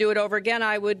I had to do it over again,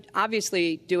 I would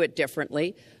obviously do it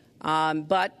differently.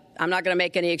 But I'm not going to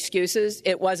make any excuses.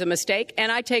 It was a mistake,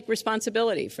 and I take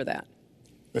responsibility for that.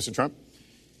 Mr. Trump?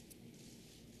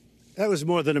 That was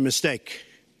more than a mistake.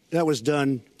 That was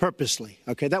done purposely.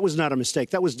 Okay, that was not a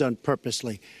mistake. That was done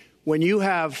purposely. When you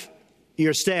have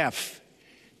your staff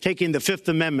taking the Fifth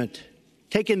Amendment,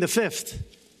 taking the Fifth,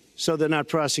 so they're not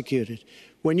prosecuted.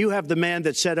 When you have the man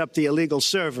that set up the illegal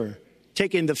server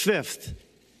taking the Fifth,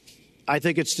 I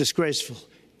think it's disgraceful.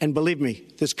 And believe me,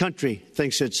 this country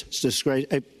thinks it's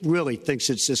disgraceful. It really thinks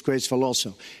it's disgraceful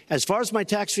also. As far as my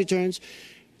tax returns,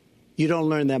 you don't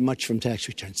learn that much from tax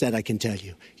returns, that I can tell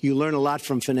you. You learn a lot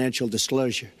from financial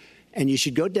disclosure. And you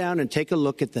should go down and take a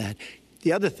look at that.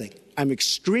 The other thing, I'm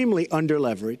extremely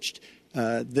underleveraged.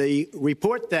 The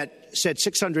report that said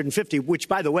 650, which,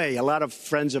 by the way, a lot of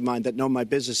friends of mine that know my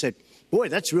business said, boy,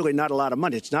 that's really not a lot of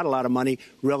money. It's not a lot of money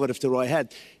relative to what I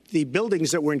had. The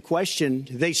buildings that were in question,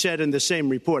 they said in the same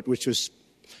report, which was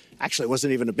actually, it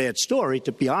wasn't even a bad story,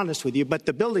 to be honest with you, but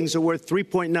the buildings are worth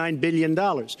 $3.9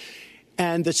 billion.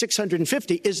 And the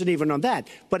 650 isn't even on that.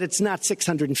 But it's not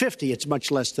 650. It's much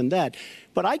less than that.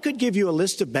 But I could give you a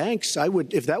list of banks. I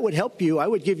would, if that would help you, I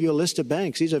would give you a list of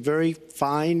banks. These are very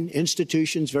fine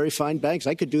institutions, very fine banks.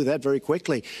 I could do that very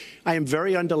quickly. I am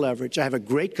very underleveraged. I have a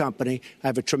great company. I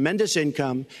have a tremendous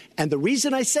income. And the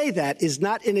reason I say that is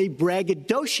not in a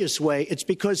braggadocious way. It's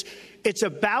because it's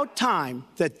about time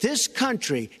that this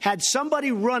country had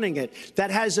somebody running it that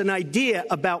has an idea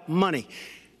about money.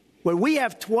 When we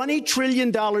have $20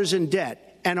 trillion in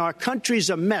debt and our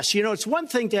country's a mess. You know, it's one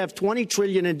thing to have $20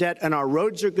 trillion in debt and our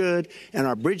roads are good and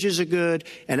our bridges are good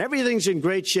and everything's in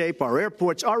great shape. Our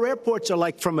airports are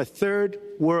like from a third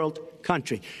world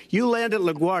country. You land at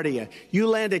LaGuardia, you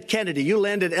land at Kennedy, you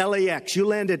land at LAX, you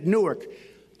land at Newark,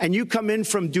 and you come in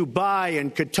from Dubai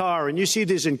and Qatar and you see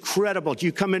these incredible,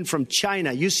 you come in from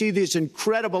China, you see these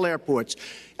incredible airports,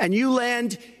 and you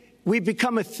land, we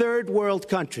become a third world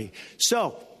country.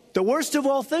 So, the worst of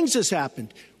all things has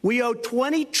happened. We owe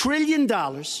 $20 trillion,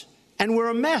 and we're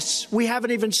a mess. We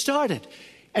haven't even started.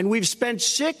 And we've spent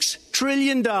 $6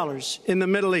 trillion in the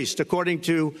Middle East, according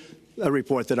to a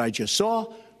report that I just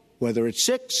saw, whether it's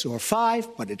 6 or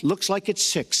 5, but it looks like it's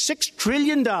 6. $6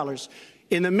 trillion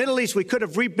in the Middle East. We could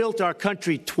have rebuilt our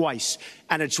country twice.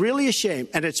 And it's really a shame.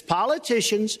 And it's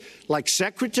politicians like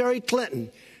Secretary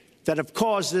Clinton that have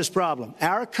caused this problem.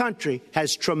 Our country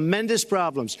has tremendous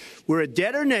problems. We're a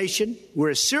debtor nation.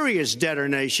 We're a serious debtor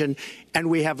nation.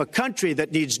 And we have a country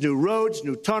that needs new roads,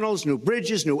 new tunnels, new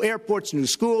bridges, new airports, new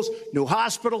schools, new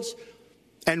hospitals.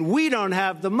 And we don't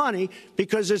have the money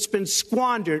because it's been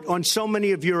squandered on so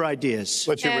many of your ideas.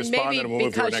 Let you respond, and we'll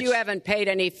move to our because you haven't paid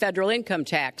any federal income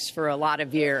tax for a lot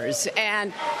of years.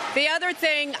 And the other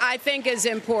thing I think is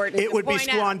important. It would be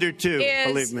squandered, too,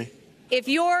 believe me. If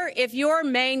your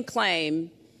main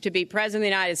claim to be president of the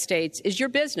United States is your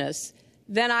business,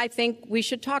 then I think we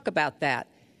should talk about that.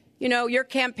 You know, your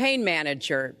campaign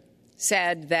manager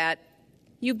said that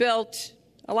you built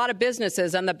a lot of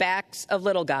businesses on the backs of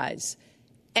little guys.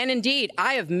 And indeed,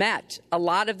 I have met a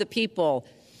lot of the people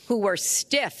who were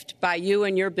stiffed by you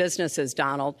and your businesses,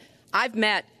 Donald. I've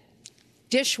met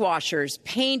dishwashers,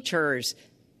 painters,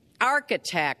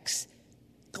 architects,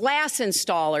 glass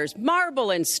installers, marble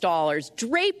installers,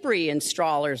 drapery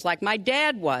installers, like my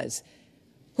dad was,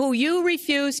 who you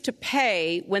refused to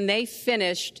pay when they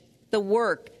finished the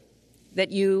work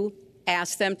that you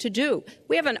asked them to do.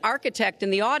 We have an architect in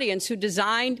the audience who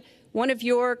designed one of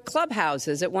your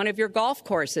clubhouses at one of your golf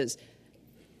courses.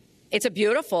 It's a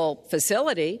beautiful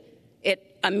facility.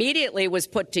 It immediately was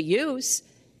put to use,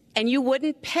 and you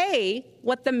wouldn't pay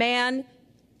what the man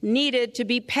needed to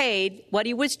be paid, what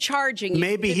he was charging you.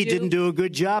 Maybe he didn't do a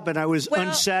good job, and I was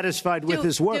unsatisfied with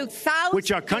his work,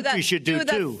 which our country should do,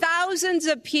 too. The thousands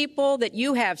of people that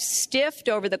you have stiffed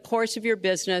over the course of your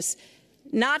business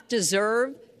not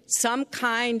deserve some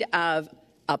kind of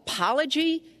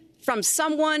apology from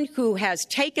someone who has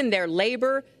taken their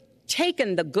labor,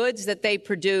 taken the goods that they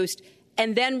produced,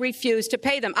 and then refused to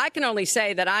pay them? I can only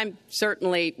say that I'm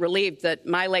certainly relieved that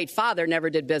my late father never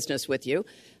did business with you.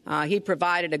 He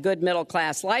provided a good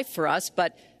middle-class life for us,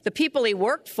 but the people he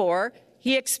worked for,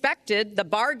 he expected the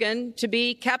bargain to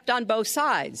be kept on both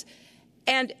sides.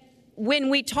 And when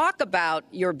we talk about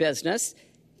your business,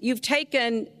 you've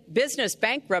taken business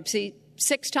bankruptcy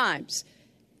 6 times.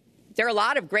 There are a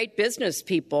lot of great business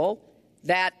people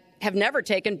that have never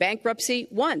taken bankruptcy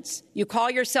once. You call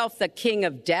yourself the king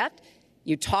of debt.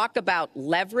 You talk about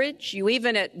leverage. You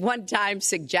even at one time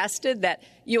suggested that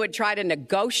you would try to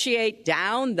negotiate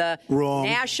down the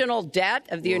national debt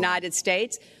of the United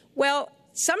States. Well,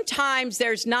 sometimes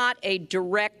there's not a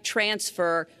direct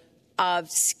transfer of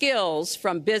skills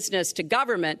from business to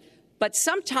government, but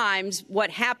sometimes what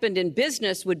happened in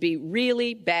business would be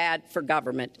really bad for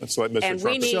government. Let's let Mr. And Trump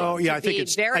we need to be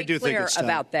very clear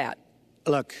about that.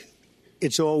 Look,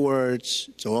 it's all words.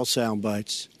 It's all sound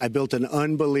bites. I built an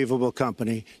unbelievable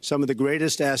company, some of the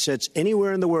greatest assets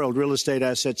anywhere in the world, real estate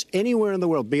assets anywhere in the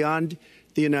world, beyond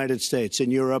the United States, in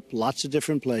Europe, lots of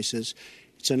different places.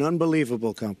 It's an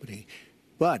unbelievable company.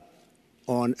 But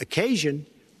on occasion,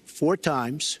 4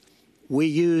 times, we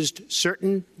used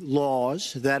certain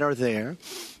laws that are there.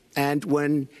 And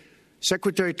when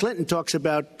Secretary Clinton talks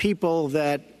about people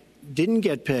that didn't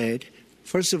get paid,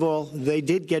 first of all, they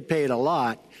did get paid a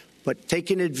lot, but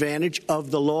taking advantage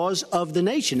of the laws of the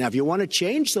nation. Now, if you want to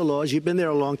change the laws, you've been there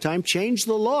a long time, change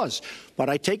the laws. But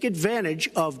I take advantage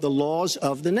of the laws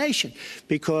of the nation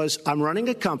because I'm running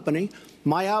a company.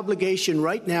 My obligation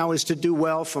right now is to do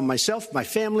well for myself, my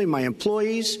family, my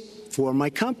employees, for my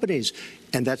companies.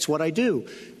 And that's what I do.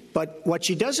 But what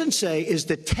she doesn't say is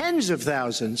the tens of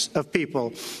thousands of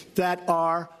people that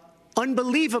are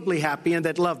unbelievably happy and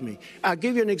that love me. I'll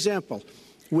give you an example.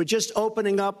 We're just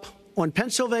opening up on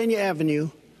Pennsylvania Avenue,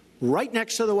 right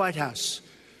next to the White House.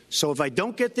 So if I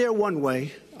don't get there one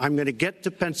way, I'm going to get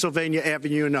to Pennsylvania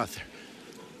Avenue another.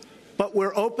 But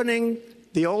we're opening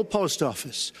the old post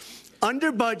office.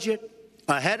 Under budget,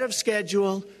 ahead of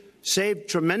schedule, saved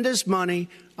tremendous money.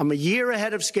 I'm a year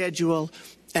ahead of schedule.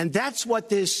 And that's what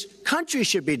this country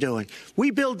should be doing.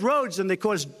 We build roads and they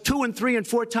cost 2 and 3 and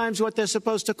 4 times what they're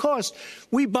supposed to cost.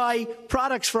 We buy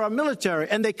products for our military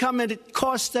and they come in at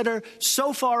costs that are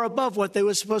so far above what they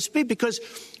were supposed to be because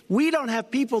we don't have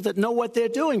people that know what they're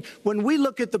doing. When we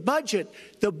look at the budget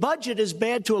is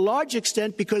bad to a large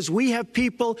extent because we have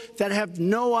people that have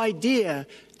no idea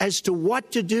as to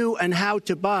what to do and how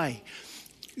to buy.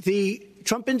 The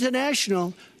Trump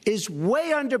International is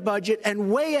way under budget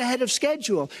and way ahead of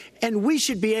schedule. And we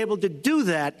should be able to do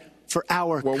that for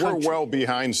our country. Well, we're well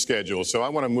behind schedule, so I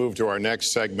want to move to our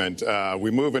next segment. We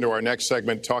move into our next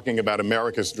segment talking about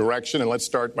America's direction, and let's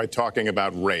start by talking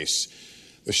about race.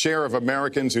 The share of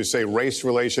Americans who say race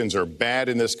relations are bad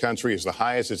in this country is the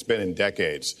highest it's been in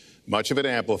decades, much of it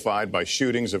amplified by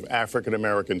shootings of African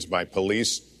Americans by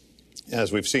police,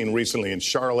 as we've seen recently in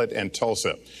Charlotte and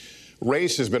Tulsa.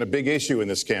 Race has been a big issue in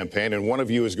this campaign, and one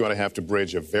of you is going to have to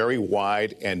bridge a very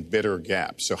wide and bitter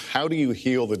gap. So how do you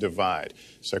heal the divide?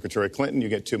 Secretary Clinton, you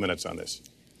get 2 minutes on this.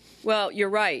 Well, you're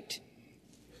right.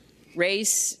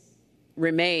 Race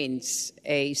remains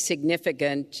a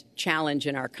significant challenge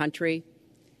in our country.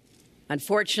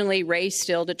 Unfortunately, race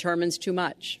still determines too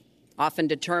much, often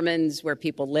determines where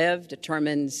people live,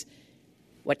 determines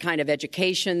what kind of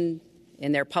education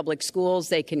in their public schools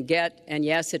they can get, and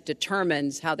yes, it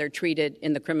determines how they're treated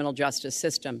in the criminal justice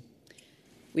system.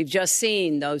 We've just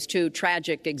seen those 2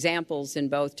 tragic examples in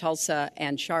both Tulsa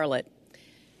and Charlotte.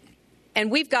 And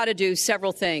we've got to do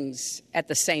several things at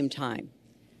the same time.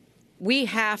 We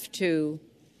have to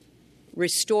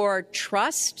restore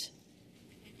trust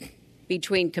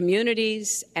between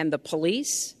communities and the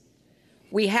police.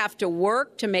 We have to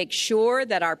work to make sure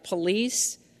that our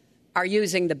police are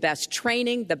using the best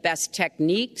training, the best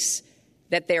techniques,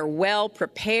 that they're well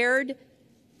prepared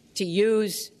to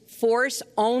use force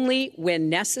only when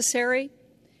necessary.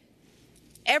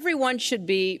 Everyone should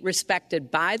be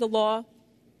respected by the law,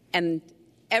 and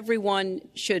everyone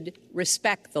should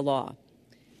respect the law.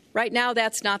 Right now,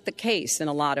 that's not the case in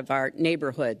a lot of our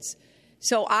neighborhoods.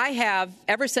 So I have,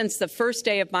 ever since the first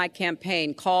day of my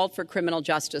campaign, called for criminal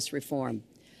justice reform.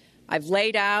 I've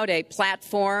laid out a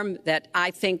platform that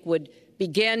I think would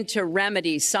begin to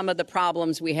remedy some of the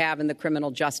problems we have in the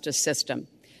criminal justice system.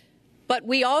 But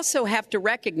we also have to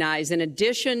recognize, in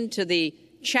addition to the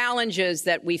challenges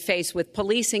that we face with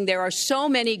policing, there are so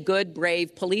many good,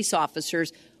 brave police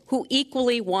officers who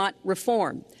equally want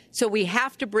reform. So we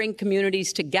have to bring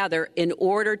communities together in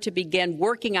order to begin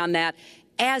working on that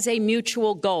as a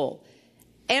mutual goal.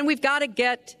 And we've got to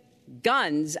get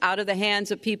guns out of the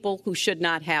hands of people who should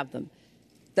not have them.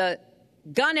 The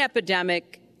gun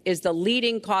epidemic is the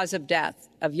leading cause of death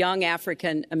of young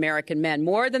African American men,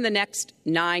 more than the next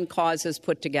 9 causes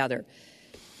put together.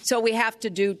 So we have to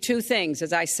do 2 things,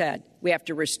 as I said. We have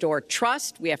to restore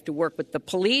trust. We have to work with the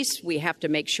police. We have to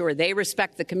make sure they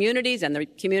respect the communities and the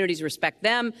communities respect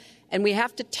them. And we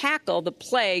have to tackle the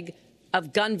plague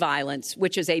of gun violence,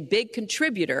 which is a big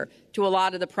contributor to a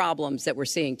lot of the problems that we're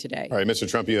seeing today. All right, Mr.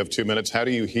 Trump, you have 2 minutes. How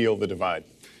do you heal the divide?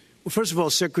 Well, first of all,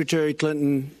 Secretary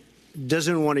Clinton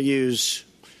doesn't want to use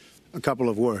a couple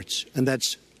of words, and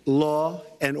that's law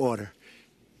and order.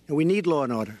 And we need law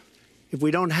and order. If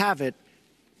we don't have it,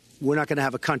 we're not going to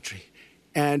have a country.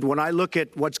 And when I look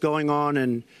at what's going on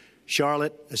in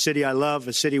Charlotte, a city I love,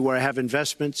 a city where I have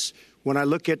investments, when I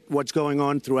look at what's going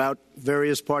on throughout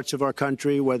various parts of our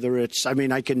country, whether it's,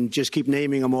 I can just keep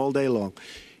naming them all day long.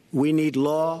 We need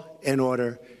law and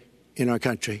order in our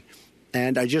country.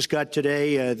 And I just got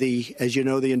today, as you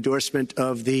know, the endorsement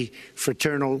of the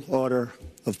Fraternal Order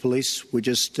of Police. We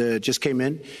just came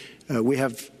in. We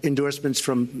have endorsements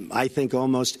from, I think,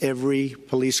 almost every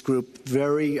police group,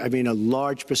 a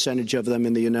large percentage of them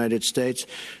in the United States.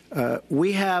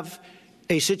 We have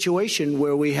a situation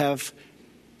where we have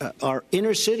our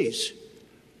inner cities,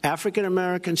 African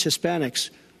Americans, Hispanics,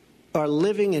 are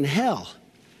living in hell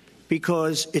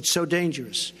because it's so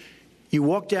dangerous. You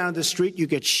walk down the street, you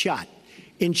get shot.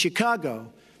 In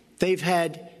Chicago, they've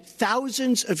had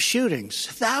thousands of shootings,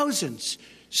 thousands,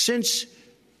 since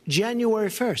January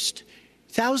 1st.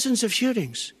 Thousands of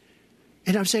shootings.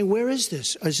 And I'm saying, where is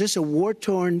this? Is this a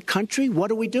war-torn country?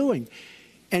 What are we doing?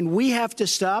 And we have to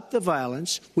stop the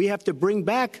violence. We have to bring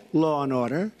back law and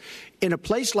order. In a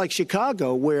place like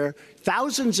Chicago, where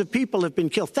thousands of people have been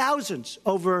killed, thousands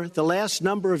over the last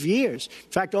number of years.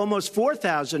 In fact, almost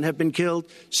 4,000 have been killed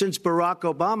since Barack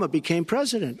Obama became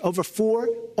president.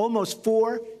 Almost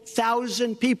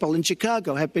 4,000 people in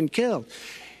Chicago have been killed.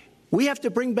 We have to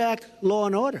bring back law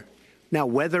and order. Now,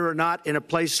 whether or not in a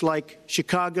place like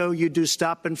Chicago you do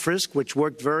stop and frisk, which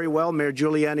worked very well, Mayor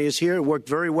Giuliani is here, it worked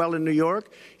very well in New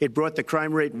York. It brought the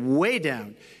crime rate way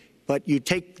down. But you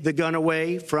take the gun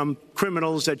away from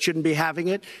criminals that shouldn't be having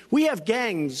it. We have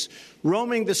gangs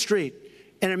roaming the street,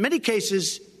 and in many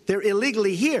cases, they're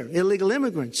illegally here, illegal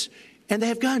immigrants, and they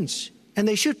have guns, and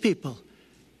they shoot people.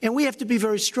 And we have to be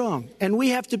very strong, and we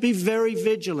have to be very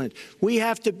vigilant. We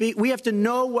have to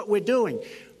know what we're doing.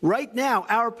 Right now,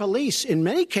 our police, in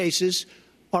many cases,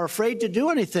 are afraid to do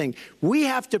anything. We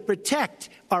have to protect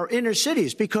our inner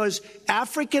cities because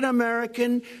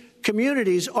African-American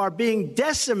communities are being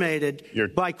decimated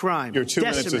by crime. Your 2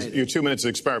 minutes has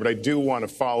expired, but I do want to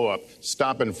follow up.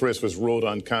 Stop and frisk was ruled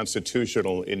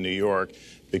unconstitutional in New York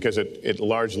because it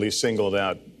largely singled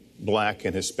out black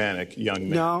and Hispanic young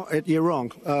men. No, you're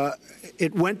wrong.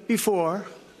 It went before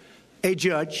a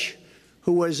judge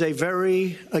who was a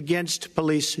very against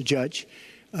police judge.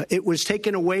 It was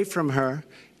taken away from her,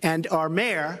 and our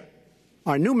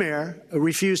new mayor,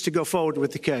 refused to go forward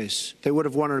with the case. They would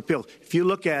have won an appeal. If you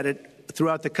look at it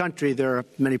throughout the country, there are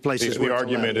many places where the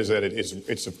argument is that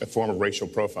it's a form of racial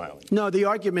profiling. No, the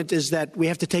argument is that we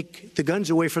have to take the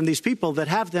guns away from these people that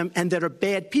have them and that are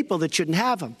bad people that shouldn't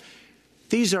have them.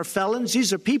 These are felons.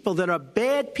 These are people that are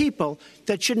bad people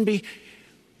that shouldn't be.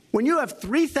 When you have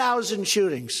 3,000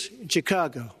 shootings in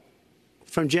Chicago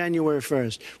from January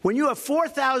 1st, when you have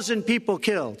 4,000 people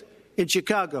killed in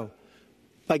Chicago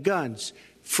by guns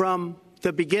from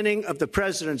the beginning of the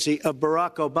presidency of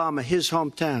Barack Obama, his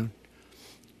hometown,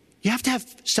 you have to have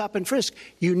stop and frisk.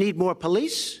 You need more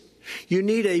police. You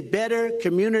need a better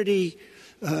community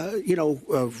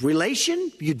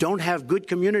relation. You don't have good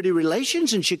community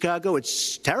relations in Chicago.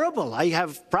 It's terrible. I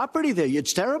have property there.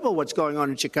 It's terrible what's going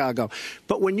on in Chicago.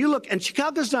 But when you look, and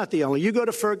Chicago's not the only, you go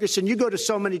to Ferguson, you go to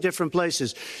so many different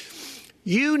places.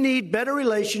 You need better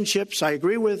relationships. I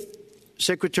agree with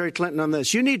Secretary Clinton on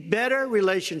this. You need better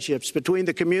relationships between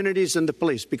the communities and the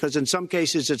police, because in some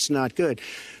cases it's not good.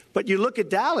 But you look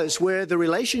at Dallas, where the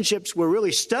relationships were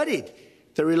really studied.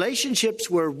 The relationships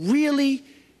were really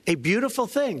a beautiful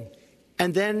thing.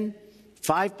 And then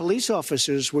 5 police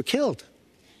officers were killed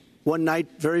one night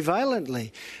very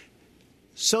violently.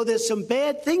 So there's some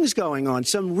bad things going on,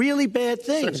 some really bad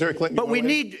things. But we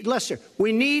need, Lester,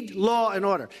 we need law and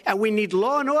order. And we need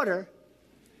law and order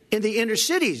in the inner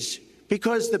cities,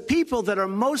 because the people that are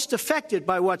most affected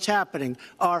by what's happening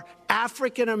are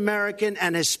African American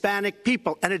and Hispanic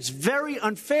people. And it's very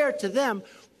unfair to them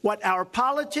what our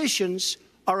politicians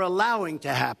are allowing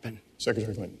to happen.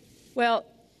 Secretary Clinton. Well,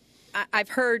 I've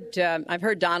heard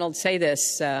Donald say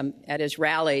this at his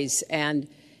rallies, and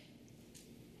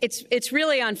it's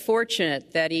really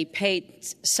unfortunate that he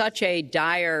paints such a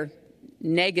dire,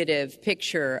 negative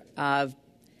picture of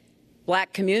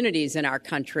black communities in our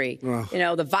country. Wow. You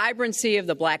know, the vibrancy of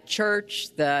the black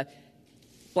church, the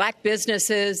black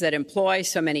businesses that employ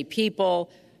so many people,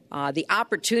 the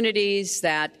opportunities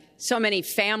that so many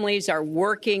families are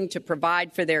working to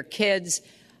provide for their kids.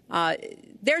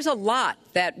 There's a lot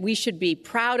that we should be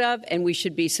proud of and we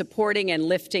should be supporting and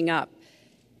lifting up.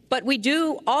 But we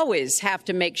do always have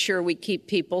to make sure we keep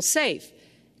people safe.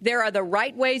 There are the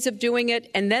right ways of doing it,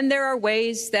 and then there are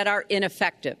ways that are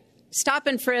ineffective. Stop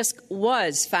and frisk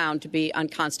was found to be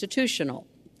unconstitutional,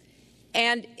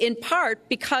 and in part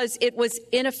because it was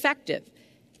ineffective.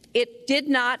 It did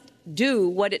not do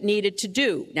what it needed to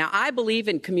do. Now, I believe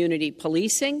in community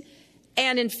policing,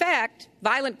 and in fact,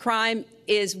 violent crime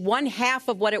is 1/2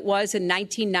 of what it was in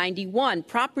 1991.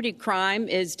 Property crime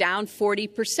is down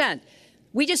 40%.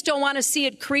 We just don't want to see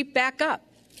it creep back up.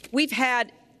 We've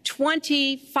had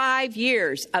 25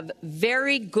 years of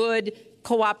very good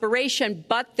cooperation,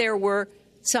 but there were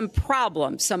some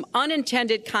problems, some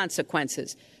unintended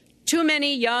consequences. Too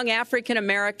many young African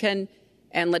American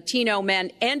and Latino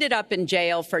men ended up in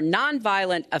jail for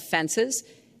nonviolent offenses,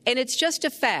 and it's just a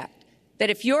fact that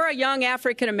if you're a young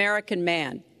African-American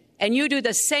man and you do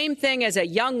the same thing as a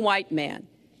young white man,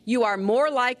 you are more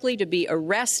likely to be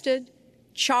arrested,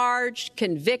 charged,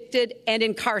 convicted, and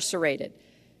incarcerated.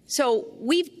 So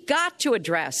we've got to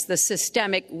address the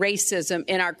systemic racism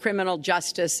in our criminal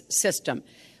justice system.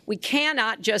 We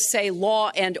cannot just say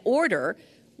law and order.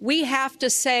 We have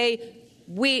to say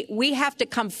we have to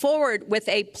come forward with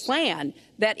a plan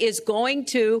that is going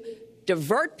to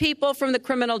divert people from the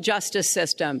criminal justice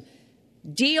system,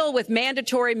 deal with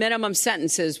mandatory minimum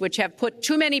sentences, which have put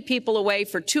too many people away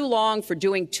for too long for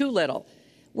doing too little.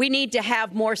 We need to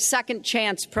have more second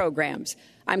chance programs.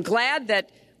 I'm glad that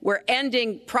we're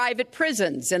ending private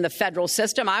prisons in the federal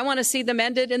system. I want to see them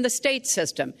ended in the state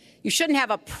system. You shouldn't have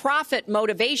a profit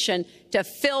motivation to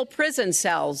fill prison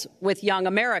cells with young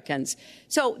Americans.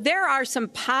 So there are some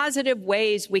positive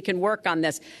ways we can work on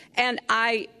this. And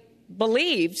I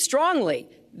believe strongly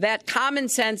that common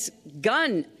sense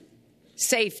gun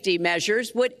safety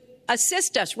measures would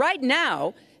assist us right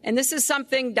now. And this is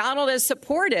something Donald has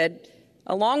supported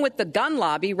along with the gun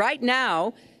lobby. Right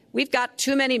now, we've got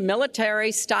too many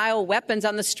military-style weapons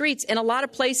on the streets. In a lot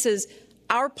of places,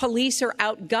 our police are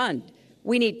outgunned.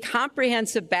 We need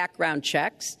comprehensive background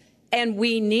checks, and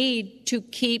we need to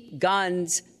keep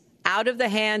guns out of the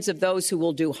hands of those who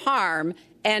will do harm.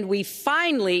 And we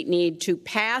finally need to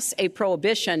pass a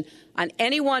prohibition on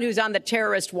anyone who's on the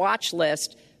terrorist watch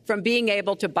list from being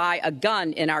able to buy a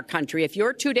gun in our country. If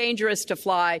you're too dangerous to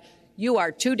fly, you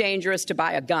are too dangerous to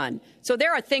buy a gun. So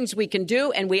there are things we can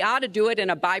do, and we ought to do it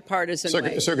in a bipartisan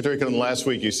way. Secretary Clinton, last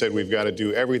week you said we've got to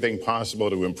do everything possible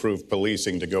to improve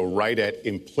policing, to go right at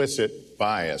implicit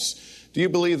bias. Do you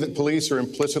believe that police are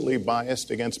implicitly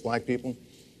biased against black people?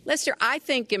 Lester, I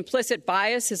think implicit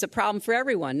bias is a problem for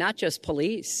everyone, not just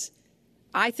police.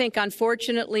 I think,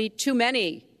 unfortunately, too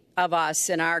many of us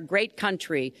in our great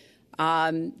country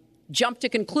jump to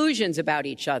conclusions about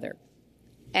each other.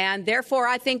 And therefore,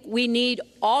 I think we need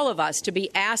all of us to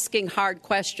be asking hard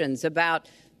questions about,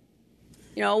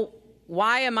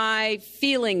 why am I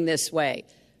feeling this way?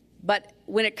 But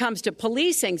when it comes to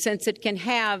policing, since it can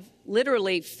have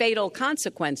literally fatal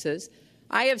consequences,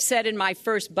 I have said in my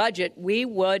first budget we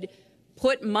would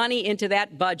put money into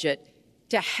that budget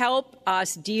to help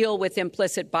us deal with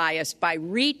implicit bias by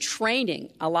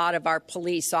retraining a lot of our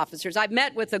police officers. I've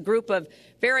met with a group of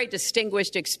very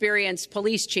distinguished, experienced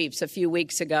police chiefs a few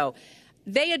weeks ago.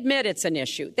 They admit it's an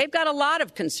issue. They've got a lot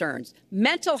of concerns.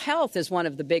 Mental health is one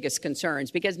of the biggest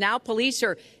concerns because now police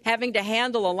are having to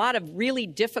handle a lot of really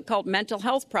difficult mental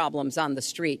health problems on the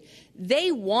street.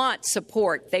 They want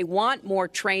support. They want more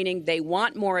training. They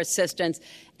want more assistance.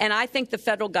 And I think the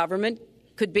federal government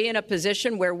could be in a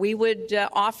position where we would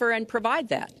offer and provide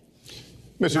that.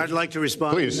 I'd like to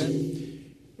respond. Please.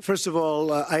 First of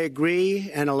all, I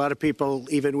agree, and a lot of people,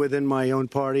 even within my own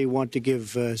party, want to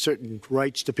give certain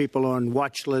rights to people on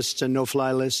watch lists and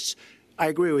no-fly lists. I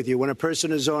agree with you. When a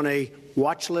person is on a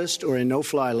watch list or a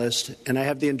no-fly list, and I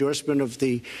have the endorsement of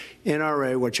the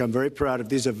NRA, which I'm very proud of.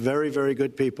 These are very, very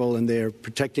good people, and they're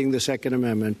protecting the Second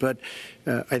Amendment. But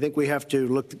I think we have to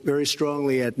look very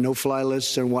strongly at no-fly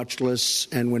lists and watch lists.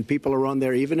 And when people are on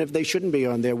there, even if they shouldn't be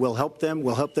on there, we'll help them.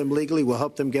 We'll help them legally. We'll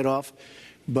help them get off.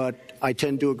 But I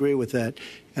tend to agree with that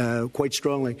quite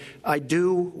strongly. I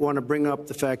do want to bring up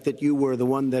the fact that you were the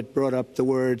one that brought up the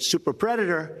word super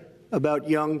predator about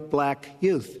young black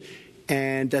youth.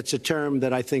 And that's a term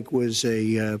that I think was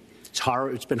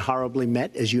it's been horribly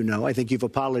met, as you know. I think you've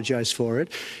apologized for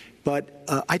it. But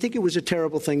I think it was a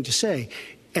terrible thing to say.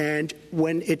 And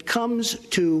when it comes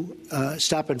to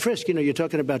stop and frisk, you're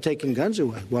talking about taking guns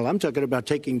away. Well, I'm talking about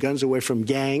taking guns away from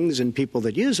gangs and people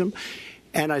that use them.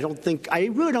 And I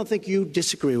really don't think you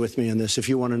disagree with me on this, if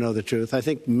you want to know the truth. I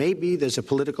think maybe there's a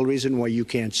political reason why you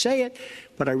can't say it,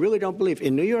 but I really don't believe.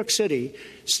 In New York City,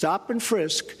 stop and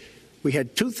frisk, we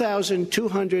had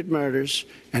 2,200 murders,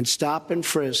 and stop and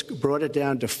frisk brought it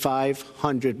down to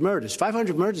 500 murders.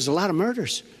 500 murders is a lot of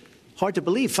murders. Hard to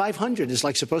believe. 500 is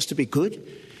like supposed to be good.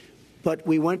 But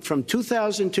we went from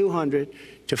 2,200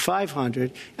 to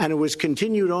 500, and it was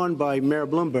continued on by Mayor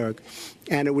Bloomberg,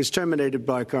 and it was terminated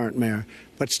by current mayor.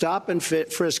 But stop and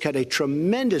frisk had a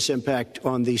tremendous impact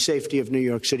on the safety of New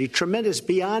York City, tremendous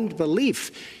beyond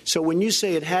belief. So when you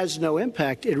say it has no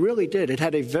impact, it really did. It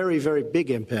had a very, very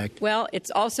big impact. Well, it's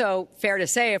also fair to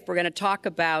say, if we're going to talk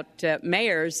about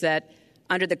mayors, that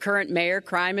under the current mayor,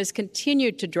 crime has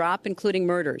continued to drop, including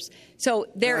murders. So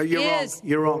there is...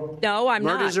 You're wrong. No, I'm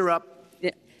not. Murders are up.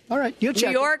 All right, you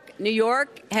check. New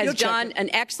York has done an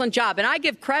excellent job, and I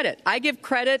give credit. I give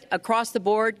credit across the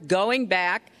board, going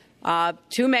back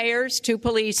to mayors, to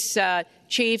police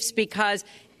chiefs, because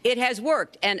it has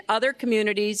worked, and other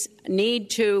communities need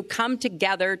to come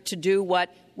together to do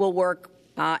what will work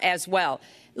as well.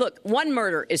 Look, one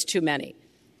murder is too many,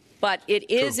 but it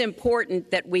is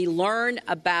important that we learn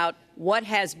about what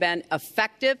has been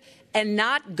effective and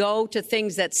not go to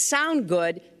things that sound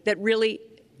good that really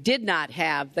did not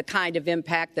have the kind of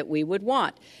impact that we would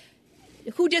want.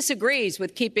 Who disagrees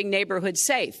with keeping neighborhoods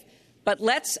safe? But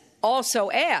let's also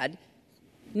add,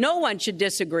 no one should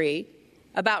disagree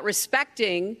about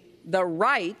respecting the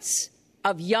rights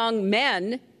of young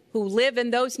men who live in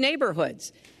those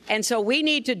neighborhoods. And so we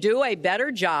need to do a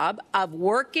better job of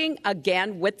working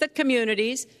again with the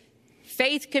communities,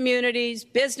 faith communities,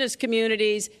 business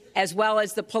communities, as well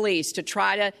as the police to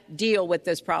try to deal with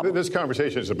this problem. This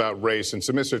conversation is about race, and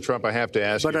so, Mr. Trump, I have to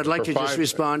ask you. But I'd like to just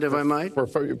respond, if I might.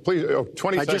 Please, 20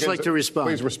 seconds. I'd just like to respond.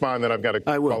 Please respond, then I've got to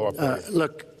follow up.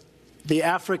 Look, the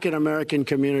African-American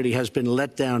community has been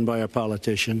let down by our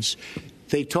politicians.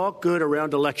 They talk good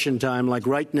around election time, like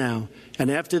right now,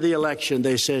 and after the election,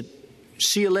 they said,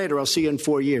 see you later, I'll see you in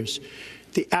 4 years.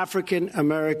 The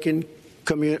African-American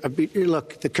community,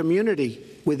 look, the community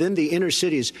within the inner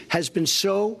cities has been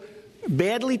so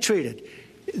badly treated.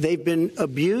 They've been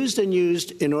abused and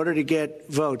used in order to get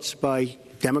votes by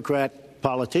Democrat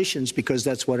politicians, because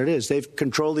that's what it is. They've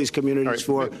controlled these communities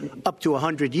for up to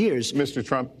 100 years. Mr.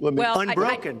 Trump, let me...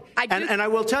 unbroken. And I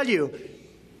will tell you,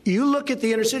 you look at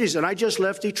the inner cities, and I just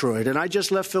left Detroit, and I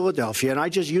just left Philadelphia,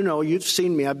 and you've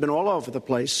seen me. I've been all over the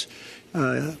place.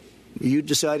 You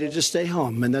decided to stay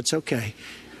home, and that's okay.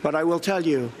 But I will tell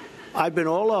you, I've been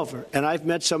all over, and I've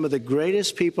met some of the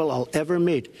greatest people I'll ever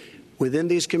meet within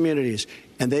these communities,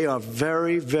 and they are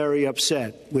very, very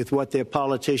upset with what their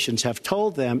politicians have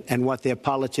told them and what their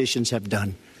politicians have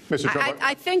done. Mr. Trump,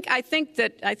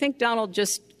 I think Donald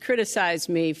just criticized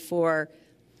me for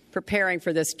preparing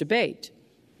for this debate.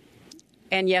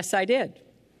 And yes, I did.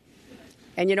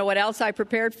 And you know what else I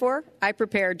prepared for? I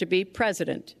prepared to be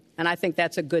president. And I think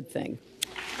that's a good thing.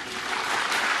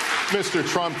 Mr.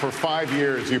 Trump, for 5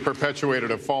 years, you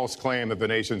perpetuated a false claim that the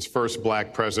nation's first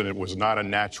black president was not a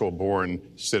natural-born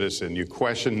citizen. You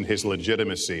questioned his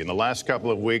legitimacy. In the last couple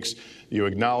of weeks, you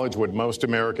acknowledged what most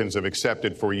Americans have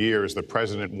accepted for years. The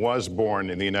president was born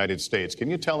in the United States. Can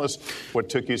you tell us what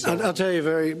took you so long? I'll tell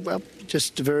you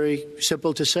just very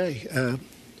simple to say.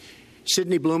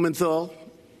 Sidney Blumenthal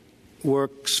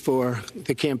works for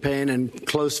the campaign and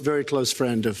very close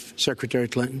friend of Secretary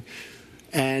Clinton.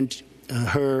 And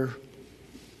her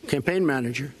campaign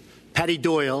manager, Patty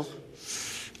Doyle,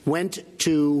 went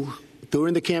to,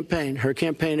 during the campaign, her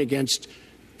campaign against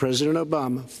President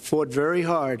Obama, fought very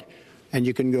hard. And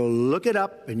you can go look it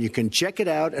up and you can check it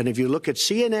out. And if you look at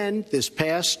CNN this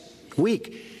past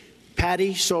week,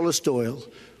 Patty Solis Doyle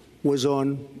was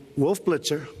on Wolf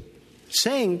Blitzer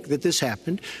saying that this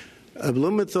happened.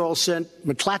 Blumenthal sent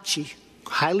McClatchy,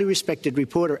 highly respected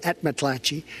reporter at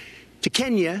McClatchy, to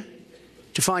Kenya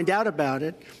to find out about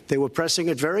it. They were pressing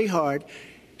it very hard.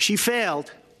 She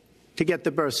failed to get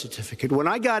the birth certificate. When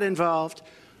I got involved,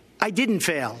 I didn't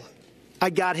fail. I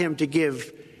got him to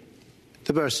give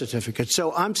the birth certificate.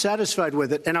 So I'm satisfied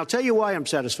with it, and I'll tell you why I'm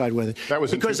satisfied with it. That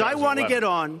was because I want to get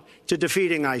on to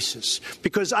defeating ISIS,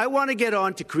 because I want to get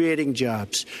on to creating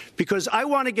jobs, because I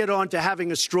want to get on to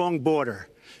having a strong border,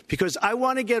 because I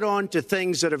want to get on to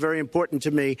things that are very important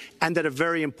to me and that are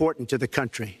very important to the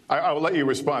country. I will let you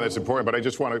respond. That's important, but I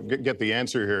just want to get the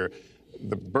answer here.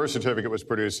 The birth certificate was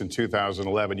produced in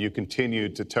 2011. You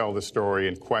continued to tell the story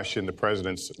and question the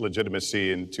president's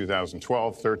legitimacy in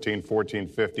 2012, 13, 14,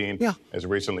 15, as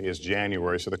recently as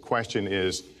January. So the question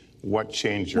is, what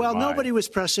changed your mind? Well, nobody was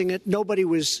pressing it. Nobody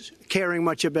was caring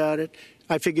much about it.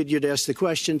 I figured you'd ask the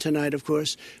question tonight, of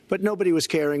course, but nobody was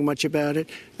caring much about it.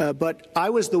 But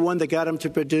I was the one that got him to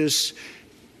produce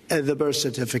the birth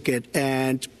certificate,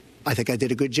 and I think I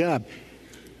did a good job.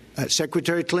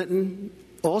 Secretary Clinton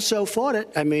also fought it.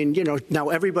 I mean, now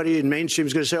everybody in mainstream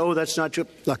is going to say, oh, that's not true.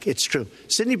 Look, it's true.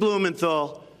 Sidney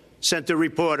Blumenthal sent a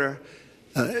reporter.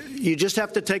 You just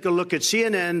have to take a look at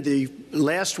CNN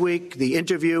last week, the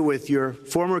interview with your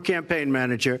former campaign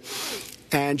manager,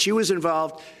 and she was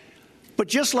involved. But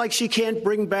just like she can't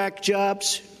bring back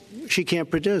jobs, she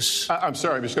can't produce. I'm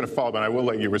sorry, I'm just going to follow up, and I will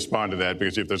let you respond to that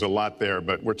because there's a lot there.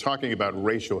 But we're talking about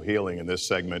racial healing in this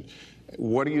segment.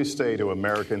 What do you say to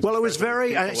Americans? Well, it was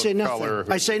I say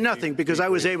nothing. I say nothing because I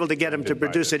was able to get him to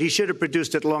produce it. He should have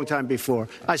produced it a long time before.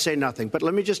 I say nothing. But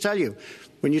let me just tell you,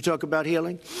 when you talk about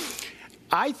healing,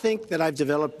 I think that I've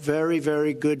developed very,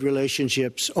 very good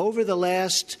relationships over the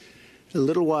last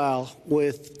little while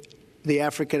with the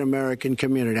African-American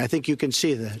community. I think you can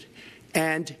see that.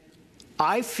 And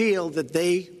I feel that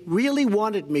they really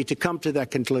wanted me to come to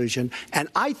that conclusion, and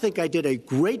I think I did a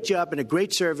great job and a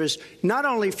great service, not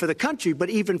only for the country, but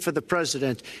even for the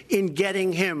president in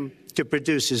getting him to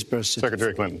produce his birth certificate.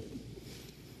 Secretary Clinton.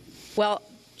 Well,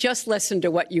 just listen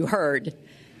to what you heard.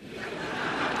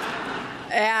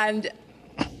 And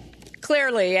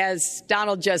clearly, as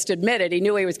Donald just admitted, he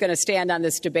knew he was going to stand on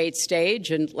this debate stage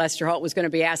and Lester Holt was going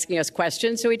to be asking us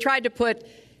questions. So he tried to put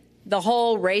the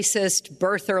whole racist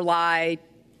birther lie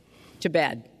to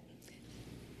bed.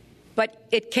 But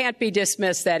it can't be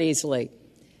dismissed that easily.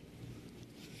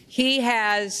 He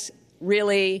has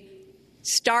really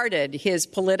started his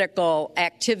political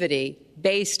activity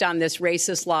based on this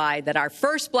racist lie that our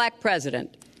first black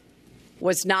president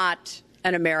was not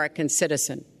an American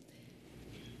citizen.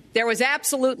 There was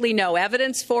absolutely no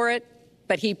evidence for it,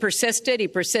 but he persisted. He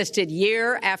persisted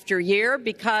year after year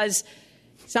because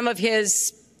some of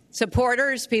his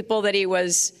supporters, people that he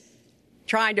was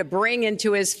trying to bring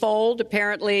into his fold,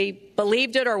 apparently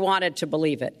believed it or wanted to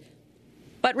believe it.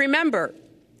 But remember,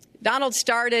 Donald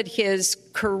started his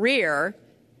career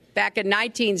back in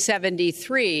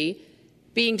 1973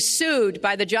 being sued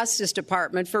by the Justice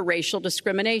Department for racial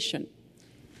discrimination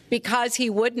because he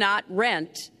would not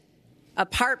rent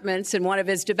apartments in one of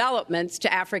his developments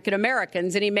to African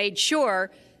Americans, and he made sure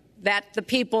that the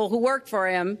people who worked for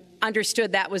him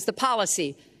understood that was the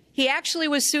policy. He actually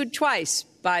was sued twice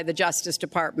by the Justice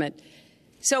Department.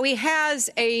 So he has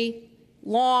a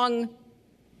long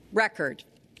record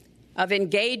of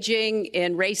engaging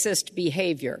in racist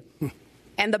behavior.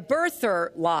 And the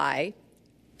birther lie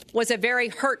was a very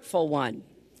hurtful one.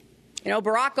 You know,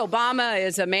 Barack Obama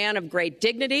is a man of great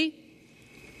dignity,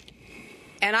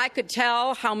 and I could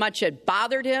tell how much it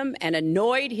bothered him and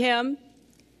annoyed him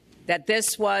that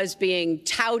this was being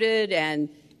touted and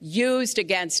used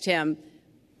against him.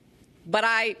 But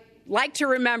I like to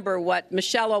remember what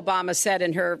Michelle Obama said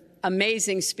in her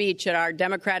amazing speech at our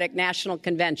Democratic National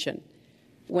Convention.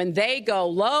 When they go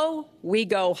low, we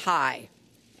go high.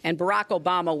 And Barack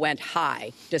Obama went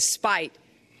high, despite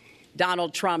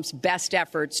Donald Trump's best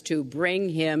efforts to bring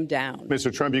him down.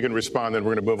 Mr. Trump, you can respond, then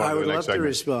we're going to move on to the next segment. I would love to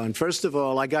respond. First of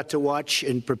all, I got to watch,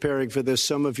 in preparing for this,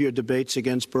 some of your debates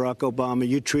against Barack Obama.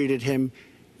 You treated him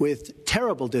with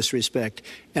terrible disrespect.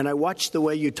 And I watched the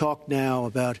way you talk now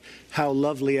about how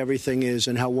lovely everything is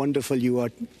and how wonderful you are.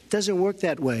 It doesn't work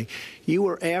that way. You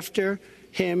were after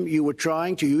him. You were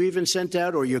trying to. You even sent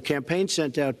out, or your campaign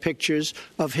sent out, pictures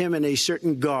of him in a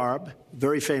certain garb,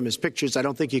 very famous pictures. I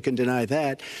don't think you can deny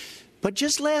that. But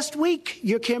just last week,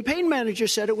 your campaign manager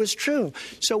said it was true.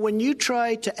 So when you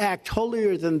try to act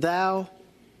holier than thou,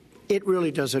 it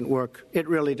really doesn't work. It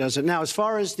really doesn't. Now, as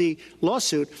far as the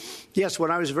lawsuit, yes, when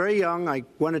I was very young, I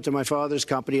went into my father's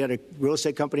company, had a real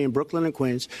estate company in Brooklyn and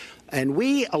Queens, and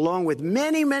we, along with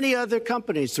many, many other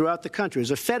companies throughout the country, it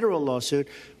was a federal lawsuit,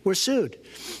 were sued.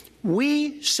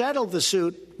 We settled the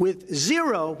suit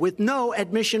with no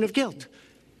admission of guilt.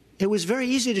 It was very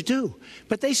easy to do,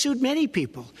 but they sued many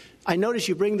people. I notice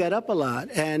you bring that up a lot,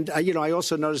 and I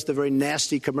also notice the very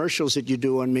nasty commercials that you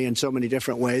do on me in so many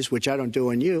different ways, which I don't do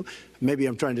on you. Maybe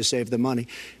I'm trying to save the money.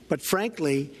 But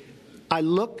frankly, I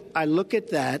look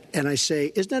at that and I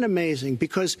say, isn't that amazing?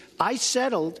 Because I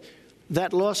settled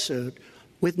that lawsuit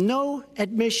with no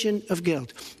admission of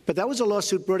guilt. But that was a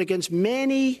lawsuit brought against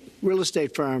many real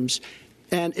estate firms,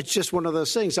 and it's just one of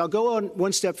those things. I'll go on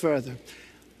one step further.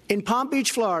 In Palm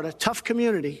Beach, Florida, tough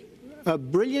community, a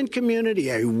brilliant community,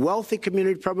 a wealthy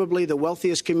community, probably the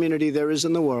wealthiest community there is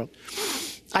in the world.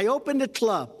 I opened a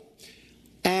club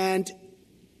and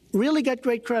really got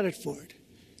great credit for it.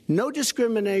 No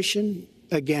discrimination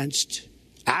against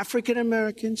African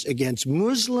Americans, against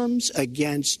Muslims,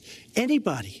 against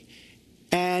anybody.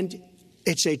 And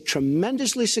it's a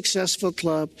tremendously successful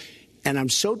club, and I'm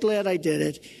so glad I did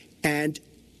it. And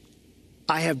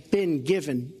I have been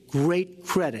given great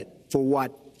credit for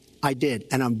what I did,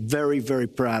 and I'm very, very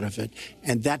proud of it.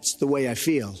 And that's the way I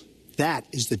feel. That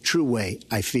is the true way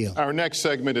I feel. Our next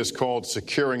segment is called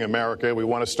Securing America. We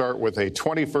want to start with a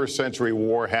 21st century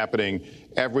war happening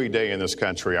every day in this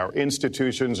country. Our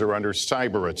institutions are under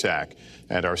cyber attack,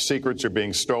 and our secrets are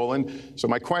being stolen. So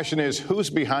my question is, who's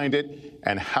behind it,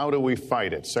 and how do we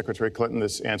fight it? Secretary Clinton,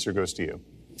 this answer goes to you.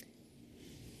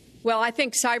 Well, I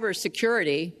think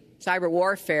cybersecurity, cyber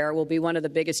warfare will be one of the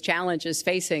biggest challenges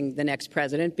facing the next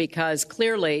president, because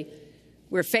clearly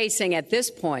we're facing at this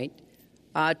point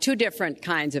two different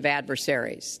kinds of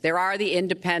adversaries. There are the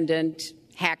independent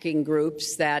hacking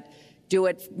groups that do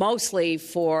it mostly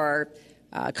for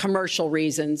commercial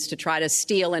reasons, to try to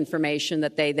steal information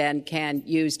that they then can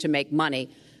use to make money.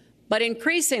 But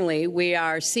increasingly, we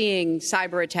are seeing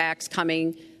cyber attacks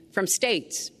coming from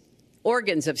states,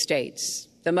 organs of states.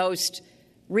 The most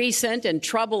recent and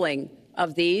troubling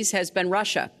of these has been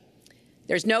Russia.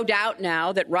 There's no doubt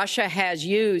now that Russia has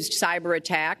used cyber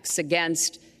attacks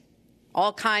against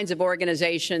all kinds of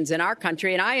organizations in our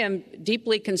country, and I am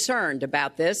deeply concerned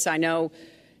about this. I know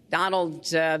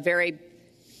Donald's very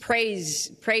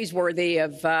praiseworthy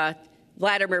of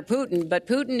Vladimir Putin, but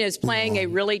Putin is playing a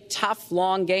really tough,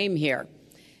 long game here.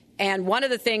 And one of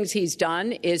the things he's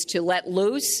done is to let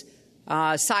loose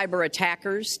cyber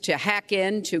attackers to hack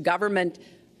into government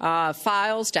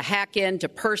files, to hack into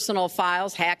personal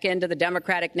files, hack into the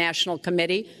Democratic National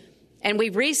Committee. And we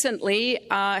recently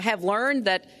have learned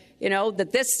that,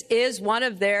 that this is one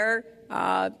of their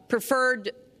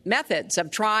preferred methods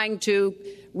of trying to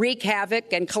wreak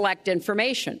havoc and collect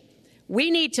information.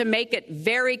 We need to make it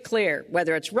very clear,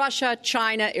 whether it's Russia,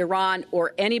 China, Iran,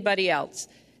 or anybody else,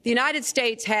 the United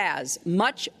States has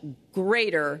much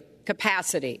greater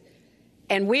capacity.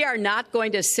 And we are not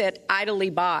going to sit idly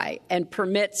by and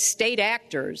permit state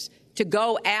actors to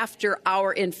go after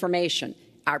our information,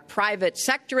 our private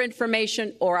sector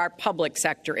information or our public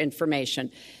sector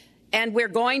information. And we're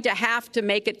going to have to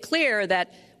make it clear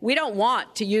that we don't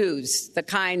want to use the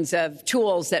kinds of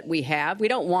tools that we have. We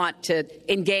don't want to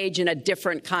engage in a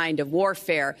different kind of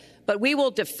warfare, but we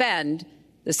will defend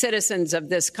the citizens of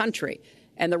this country.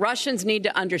 And the Russians need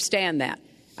to understand that.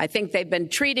 I think they've been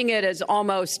treating it as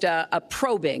almost a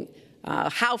probing.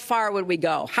 How far would we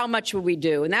go? How much would we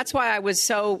do? And that's why I was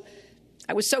so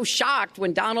shocked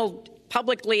when Donald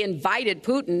publicly invited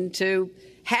Putin to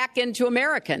hack into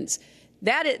Americans.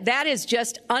 That is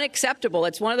just unacceptable.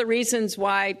 It's one of the reasons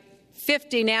why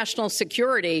 50 national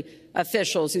security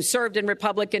officials who served in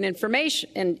Republican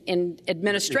administration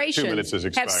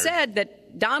have said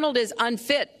that Donald is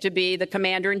unfit to be the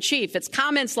commander-in-chief. It's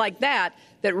comments like that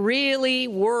that really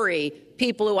worry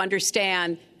people who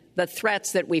understand the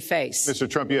threats that we face. Mr.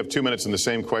 Trump, you have 2 minutes in the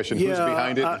same question. Who's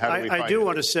behind it? And how do we find it? I do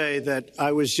want to say that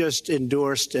I was just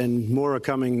endorsed, and more are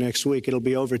coming next week. It'll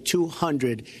be over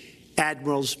 200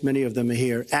 admirals, many of them are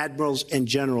here, admirals and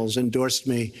generals endorsed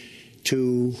me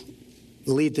to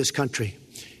lead this country.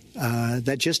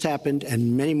 That just happened,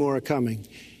 and many more are coming,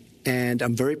 and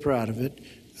I'm very proud of it.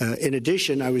 In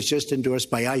addition, I was just endorsed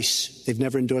by ICE. They've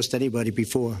never endorsed anybody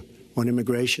before on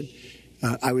immigration.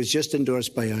 I was just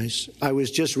endorsed by ICE. I was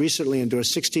just recently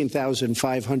endorsed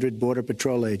 16,500 Border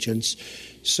Patrol agents.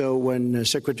 So when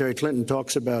Secretary Clinton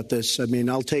talks about this, I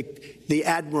mean, I'll take the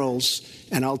admirals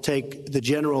and I'll take the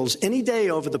generals any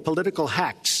day over the political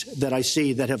hacks that I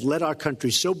see that have led our country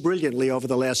so brilliantly over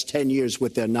the last 10 years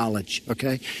with their knowledge,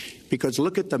 okay? Because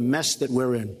look at the mess that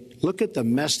we're in. Look at the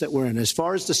mess that we're in. As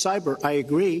far as the cyber, I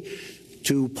agree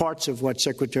to parts of what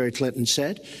Secretary Clinton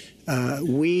said.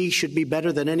 We should be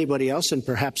better than anybody else, and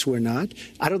perhaps we're not.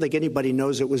 I don't think anybody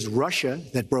knows it was Russia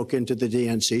that broke into the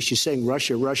DNC. She's saying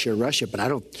Russia, Russia, Russia,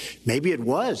 but maybe it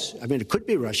was. I mean, it could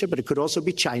be Russia, but it could also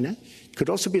be China. It could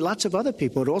also be lots of other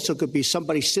people. It also could be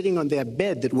somebody sitting on their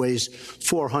bed that weighs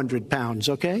 400 pounds,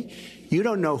 okay? You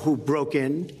don't know who broke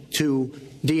in to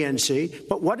DNC.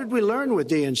 But what did we learn with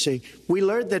DNC? We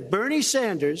learned that Bernie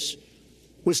Sanders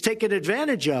was taken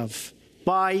advantage of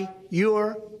by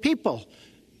your people,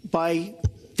 by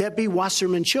Debbie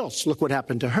Wasserman Schultz. Look what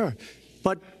happened to her.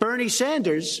 But Bernie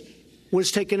Sanders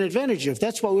was taken advantage of.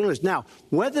 That's what we learned. Now,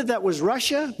 whether that was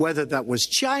Russia, whether that was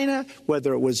China,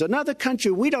 whether it was another country,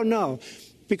 we don't know.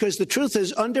 Because the truth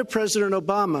is, under President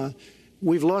Obama,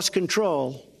 we've lost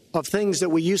control of things that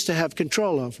we used to have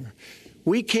control over.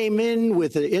 We came in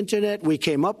with the Internet. We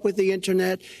came up with the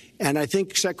Internet. And I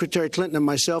think Secretary Clinton and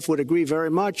myself would agree very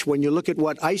much. When you look at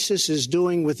what ISIS is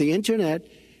doing with the Internet,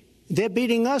 they're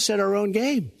beating us at our own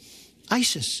game,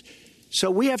 ISIS.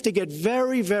 So we have to get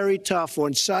very, very tough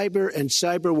on cyber and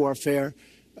cyber warfare.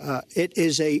 It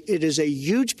is a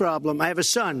huge problem. I have a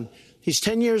son. He's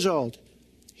 10 years old.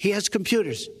 He has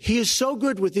computers. He is so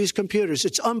good with these computers.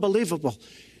 It's unbelievable.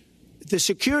 The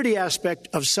security aspect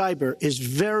of cyber is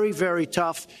very, very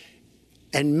tough,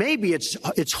 and maybe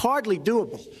it's hardly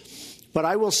doable. But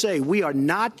I will say we are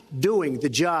not doing the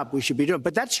job we should be doing.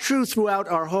 But that's true throughout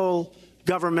our whole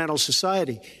governmental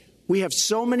society. We have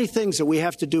so many things that we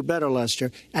have to do better,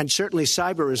 Lester, and certainly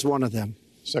cyber is one of them.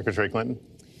 Secretary Clinton.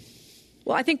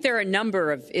 Well, I think there are a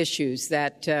number of issues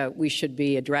that we should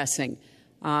be addressing.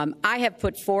 I have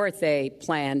put forth a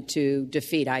plan to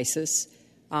defeat ISIS.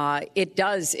 It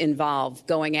does involve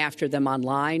going after them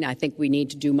online. I think we need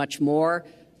to do much more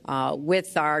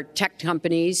with our tech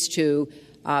companies to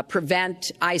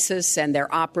prevent ISIS and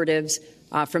their operatives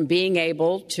from being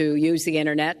able to use the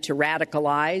Internet to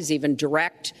radicalize, even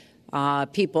direct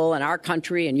people in our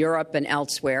country and Europe and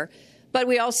elsewhere. But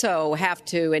we also have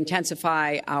to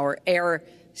intensify our air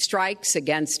strikes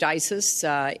against ISIS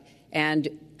and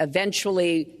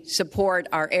eventually support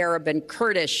our Arab and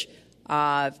Kurdish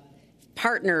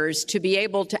partners to be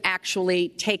able to actually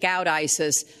take out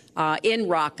ISIS in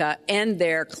Raqqa and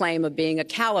their claim of being a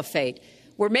caliphate.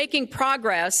 We're making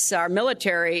progress. Our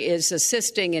military is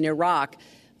assisting in Iraq,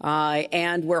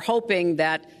 and we're hoping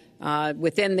that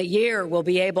within the year we'll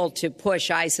be able to push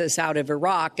ISIS out of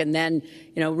Iraq and then,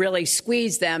 really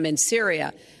squeeze them in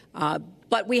Syria.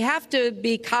 But we have to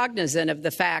be cognizant of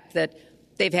the fact that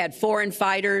they've had foreign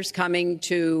fighters coming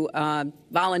to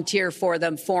volunteer for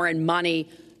them, foreign money,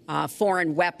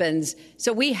 foreign weapons.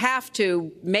 So we have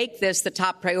to make this the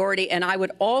top priority. And I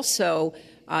would also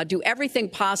do everything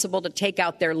possible to take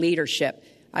out their leadership.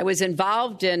 I was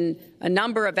involved in a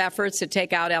number of efforts to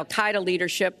take out al-Qaeda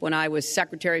leadership when I was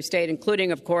Secretary of State,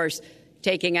 including, of course,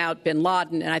 taking out bin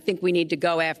Laden. And I think we need to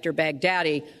go after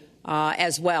Baghdadi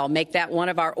as well, make that one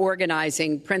of our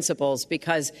organizing principles,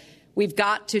 because we've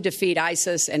got to defeat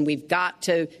ISIS and we've got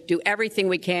to do everything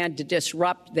we can to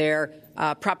disrupt their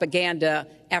propaganda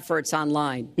efforts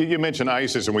online. You mentioned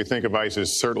ISIS, and we think of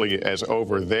ISIS certainly as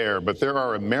over there, but there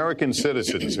are American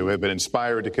citizens who have been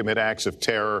inspired to commit acts of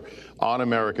terror on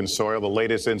American soil. The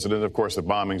latest incident, of course, the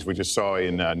bombings we just saw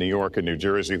in New York and New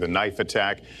Jersey, the knife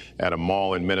attack at a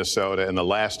mall in Minnesota, and the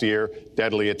last year,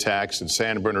 deadly attacks in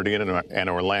San Bernardino and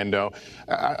Orlando.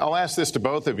 I'll ask this to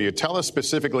both of you. Tell us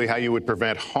specifically how you would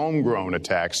prevent homegrown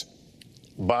attacks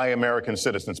by American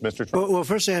citizens, Mr. Trump. Well,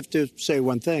 first I have to say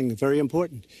one thing, very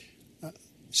important.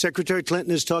 Secretary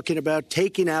Clinton is talking about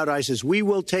taking out ISIS. We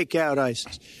will take out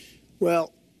ISIS.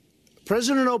 Well,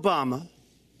 President Obama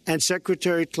and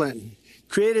Secretary Clinton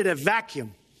created a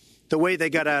vacuum the way they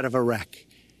got out of Iraq,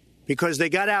 because they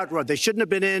got out. They shouldn't have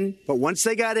been in, but once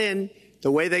they got in,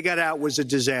 the way they got out was a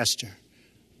disaster,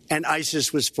 and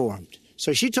ISIS was formed.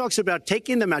 So she talks about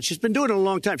taking them out. She's been doing it a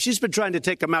long time. She's been trying to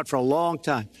take them out for a long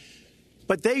time.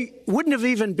 But they wouldn't have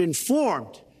even been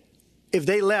formed if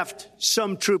they left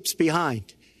some troops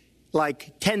behind,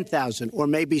 like 10,000 or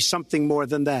maybe something more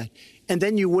than that. And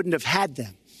then you wouldn't have had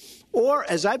them. Or,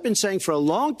 as I've been saying for a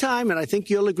long time, and I think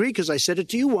you'll agree because I said it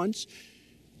to you once,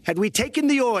 had we taken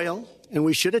the oil, and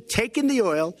we should have taken the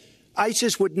oil,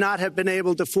 ISIS would not have been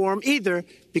able to form either,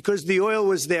 because the oil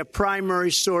was their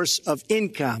primary source of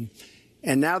income.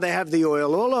 And now they have the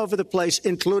oil all over the place,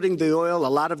 including the oil, a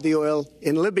lot of the oil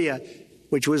in Libya,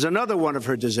 which was another one of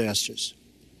her disasters.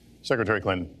 Secretary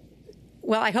Clinton.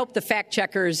 Well, I hope the fact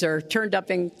checkers are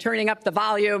turning up the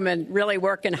volume and really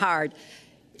working hard.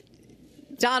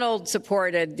 Donald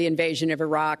supported the invasion of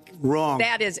Iraq. Wrong.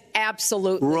 That is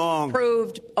absolutely wrong.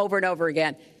 Proved over and over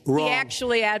again. Wrong. He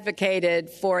actually advocated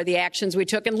for the actions we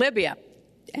took in Libya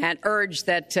and urged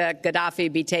that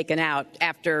Gaddafi be taken out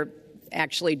after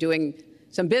actually doing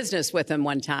some business with him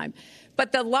one time.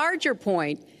 But the larger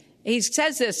point, he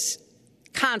says this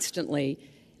constantly,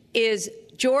 is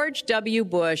George W.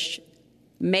 Bush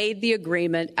made the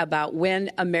agreement about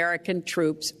when American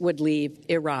troops would leave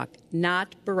Iraq,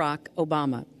 not Barack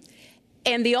Obama.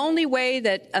 And the only way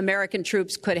that American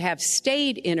troops could have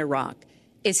stayed in Iraq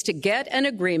is to get an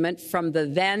agreement from the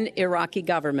then Iraqi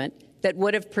government that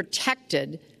would have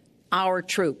protected our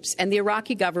troops. And the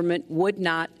Iraqi government would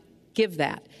not give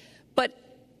that. But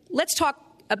let's talk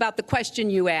about the question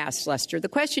you asked, Lester. The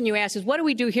question you asked is, what do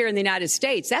we do here in the United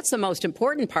States? That's the most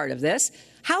important part of this.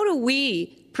 How do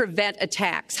we prevent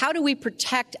attacks? How do we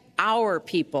protect our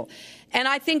people? And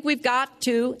I think we've got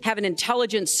to have an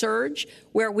intelligence surge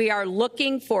where we are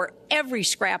looking for every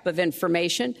scrap of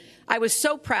information. I was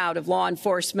so proud of law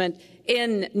enforcement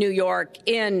in New York,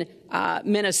 in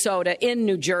Minnesota, in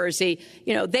New Jersey.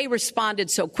 You know, they responded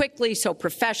so quickly, so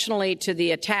professionally to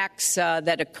the attacks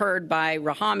that occurred by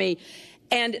Rahami.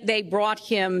 And they brought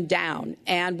him down.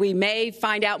 And we may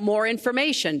find out more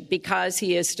information because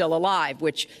he is still alive,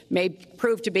 which may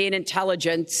prove to be an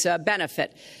intelligence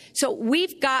benefit. So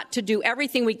we've got to do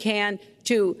everything we can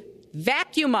to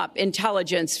vacuum up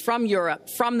intelligence from Europe,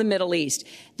 from the Middle East.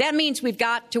 That means we've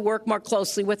got to work more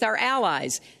closely with our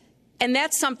allies. And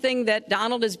that's something that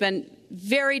Donald has been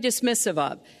very dismissive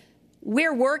of.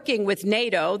 We're working with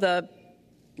NATO, the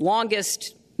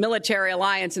longest military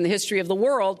alliance in the history of the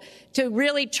world, to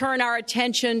really turn our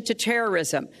attention to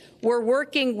terrorism. We're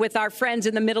working with our friends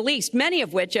in the Middle East, many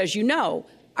of which, as you know,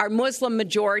 are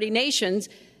Muslim-majority nations.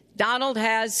 Donald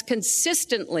has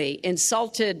consistently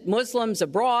insulted Muslims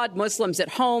abroad, Muslims at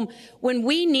home, when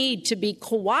we need to be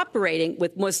cooperating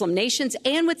with Muslim nations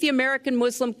and with the American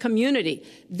Muslim community.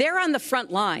 They're on the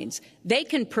front lines. They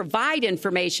can provide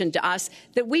information to us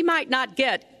that we might not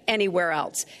get anywhere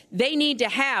else. They need to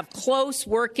have close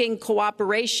working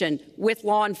cooperation with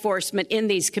law enforcement in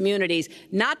these communities,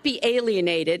 not be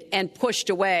alienated and pushed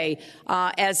away,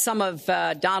 as some of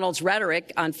Donald's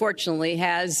rhetoric, unfortunately,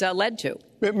 has led to.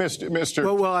 Mr.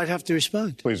 Well, I'd have to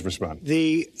respond. Please respond.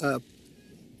 The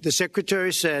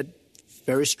Secretary said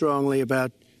very strongly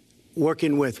about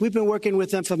working with. We've been working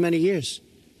with them for many years.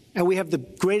 And we have the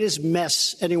greatest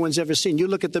mess anyone's ever seen. You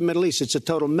look at the Middle East, it's a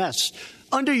total mess.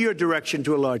 Under your direction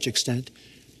to a large extent.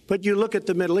 But you look at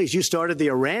the Middle East. You started the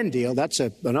Iran deal. That's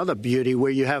another beauty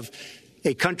where you have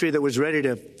a country that was ready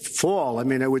to fall. I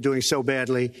mean, they were doing so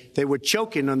badly. They were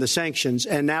choking on the sanctions.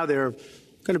 And now they're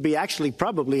going to be actually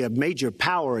probably a major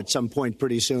power at some point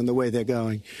pretty soon, the way they're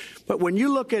going. But when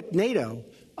you look at NATO,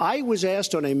 I was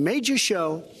asked on a major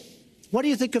show, what do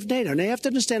you think of NATO? And you have to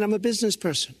understand, I'm a business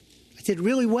person. I did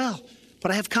really well, but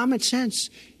I have common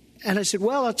sense. And I said,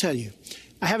 well, I'll tell you,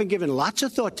 I haven't given lots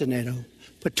of thought to NATO,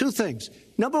 but two things.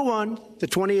 Number one, the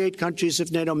 28 countries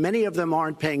of NATO, many of them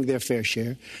aren't paying their fair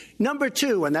share. Number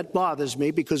two, and that bothers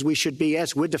me because we should be,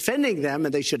 we're defending them,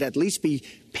 and they should at least be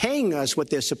paying us what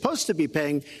they're supposed to be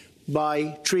paying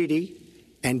by treaty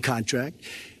and contract.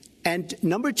 And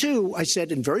number two, I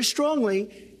said, and very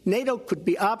strongly, NATO could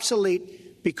be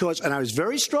obsolete because, and I was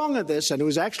very strong on this, and it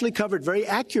was actually covered very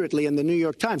accurately in the New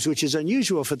York Times, which is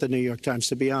unusual for the New York Times,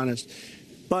 to be honest.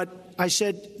 But I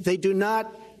said they do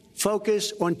not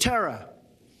focus on terror.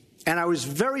 And I was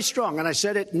very strong, and I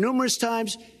said it numerous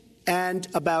times. And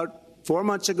about 4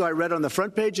 months ago, I read on the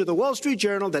front page of the Wall Street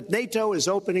Journal that NATO is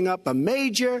opening up a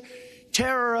major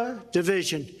terror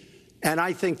division. And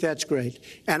I think that's great.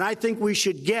 And I think we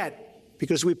should get,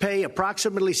 because we pay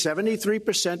approximately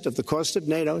 73% of the cost of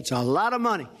NATO. It's a lot of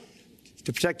money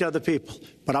to protect other people.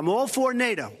 But I'm all for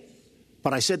NATO.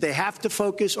 But I said they have to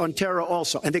focus on terror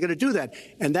also. And they're going to do that.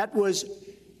 And that was,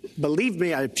 believe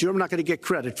me, I'm sure I'm not going to get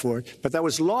credit for it, but that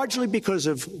was largely because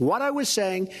of what I was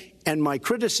saying and my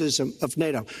criticism of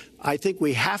NATO. I think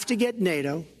we have to get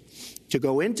NATO to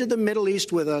go into the Middle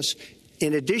East with us,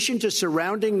 in addition to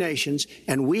surrounding nations,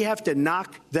 and we have to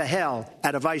knock the hell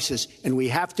out of ISIS, and we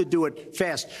have to do it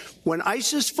fast. When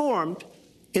ISIS formed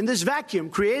in this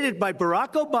vacuum created by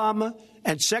Barack Obama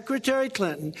and Secretary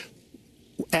Clinton,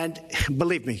 and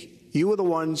believe me, you were the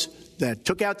ones that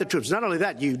took out the troops. Not only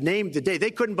that, you named the day. They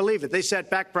couldn't believe it. They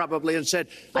sat back probably and said,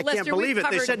 I can't believe it.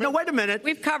 They said, no, wait a minute.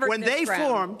 We've covered when they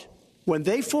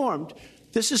formed,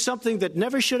 this is something that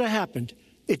never should have happened.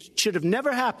 It should have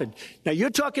never happened. Now, you're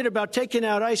talking about taking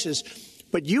out ISIS,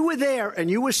 but you were there and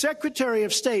you were Secretary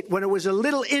of State when it was a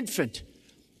little infant.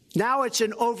 Now it's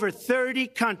in over 30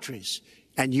 countries.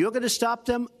 And you're going to stop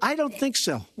them? I don't think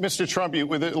so. Mr. Trump, a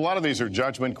lot of these are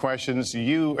judgment questions.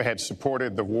 You had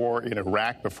supported the war in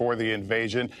Iraq before the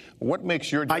invasion. What makes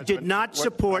your judgment? I did not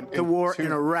support the war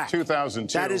in Iraq.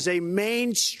 2002. That is a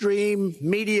mainstream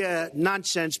media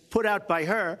nonsense put out by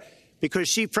her because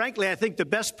she, frankly, I think the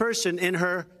best person in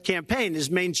her campaign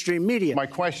is mainstream media. My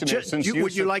question is, since you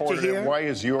would you like to hear? Why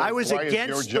is your I was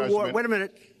against the war. Wait a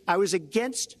minute. I was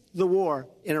against the war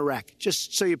in Iraq,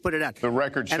 just so you put it out. The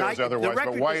record shows otherwise. The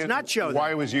record does not show that.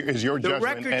 Why is your judgment? The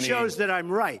record shows that I'm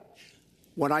right.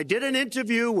 When I did an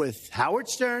interview with Howard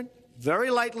Stern, very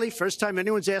lightly, first time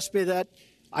anyone's asked me that,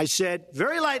 I said,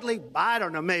 very lightly, I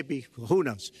don't know, maybe, who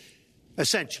knows,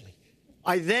 essentially.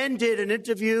 I then did an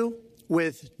interview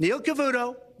with Neil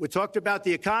Cavuto. We talked about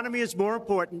the economy is more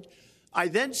important. I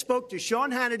then spoke to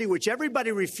Sean Hannity, which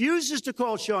everybody refuses to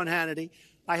call Sean Hannity.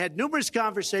 I had numerous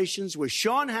conversations with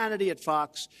Sean Hannity at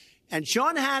Fox, and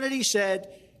Sean Hannity said,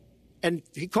 and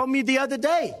he called me the other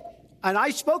day, and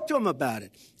I spoke to him about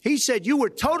it. He said, you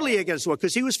were totally against the war,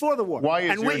 because he was for the war. Why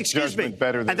is your judgment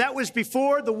better than... And that was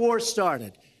before the war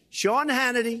started. Sean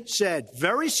Hannity said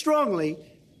very strongly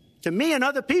to me and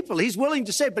other people, he's willing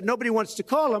to say, but nobody wants to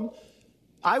call him,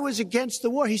 I was against the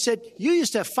war. He said, you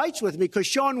used to have fights with me because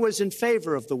Sean was in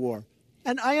favor of the war.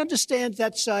 And I understand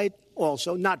that side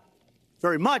also, not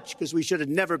very much, because we should have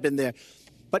never been there.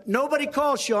 But nobody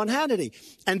called Sean Hannity.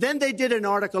 And then they did an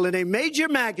article in a major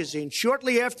magazine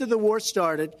shortly after the war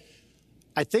started,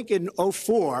 I think in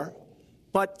 2004,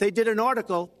 but they did an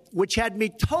article which had me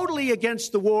totally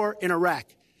against the war in Iraq.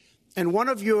 And one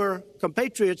of your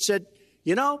compatriots said,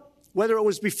 you know, whether it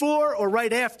was before or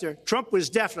right after, Trump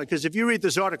was definitely, because if you read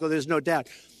this article, there's no doubt.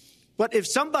 But if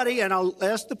somebody, and I'll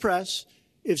ask the press,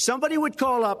 if somebody would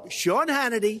call up Sean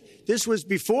Hannity, this was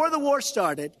before the war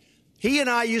started, he and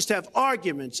I used to have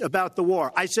arguments about the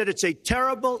war. I said it's a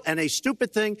terrible and a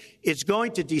stupid thing. It's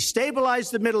going to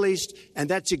destabilize the Middle East, and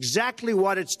that's exactly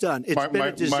what it's done. It's been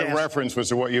a disaster. My reference was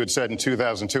to what you had said in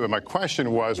 2002, and my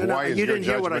question was, why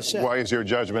is your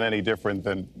judgment any different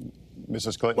than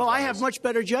Mrs. Clinton? Well, I have much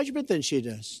better judgment than she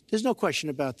does. There's no question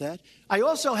about that. I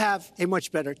also have a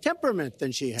much better temperament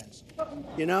than she has.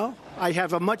 You know, I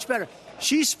have a much better.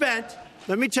 She spent,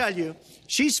 let me tell you,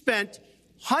 she spent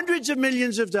hundreds of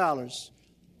millions of dollars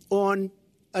on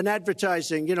an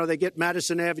advertising. You know, they get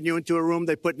Madison Avenue into a room,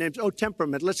 they put names. Oh,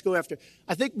 temperament, let's go after.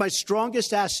 I think my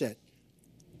strongest asset,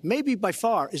 maybe by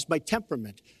far, is my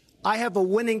temperament. I have a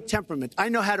winning temperament. I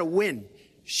know how to win.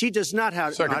 She does not know how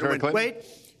to win. Clinton. Wait,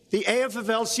 the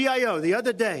AFL-CIO the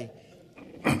other day,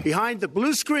 behind the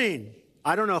blue screen,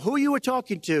 I don't know who you were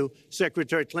talking to,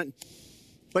 Secretary Clinton,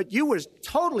 but you were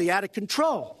totally out of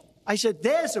control. I said,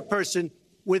 there's a person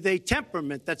with a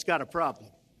temperament that's got a problem.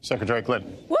 Secretary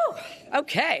Clinton. Woo,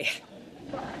 okay.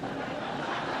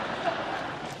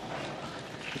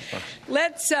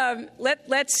 Let's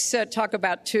talk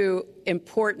about two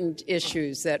important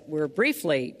issues that were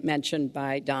briefly mentioned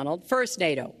by Donald. First,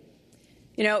 NATO.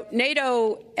 You know,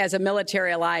 NATO as a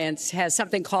military alliance has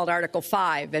something called Article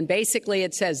 5, and basically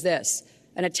it says this: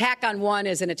 an attack on one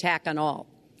is an attack on all.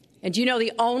 And do you know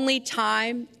the only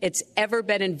time it's ever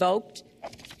been invoked?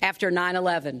 After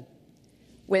 9/11,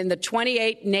 when the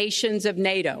 28 nations of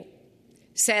NATO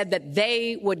said that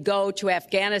they would go to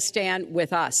Afghanistan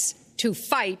with us to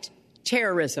fight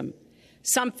terrorism,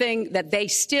 something that they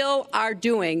still are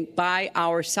doing by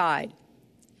our side.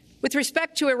 With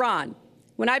respect to Iran,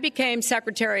 when I became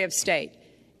Secretary of State,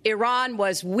 Iran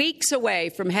was weeks away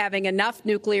from having enough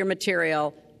nuclear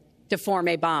material to form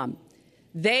a bomb.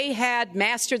 They had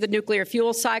mastered the nuclear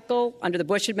fuel cycle under the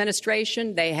Bush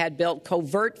administration. They had built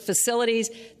covert facilities.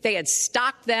 They had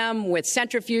stocked them with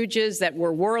centrifuges that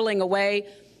were whirling away.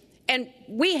 And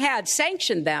we had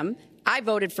sanctioned them. I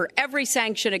voted for every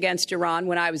sanction against Iran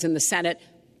when I was in the Senate,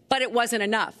 but it wasn't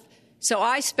enough. So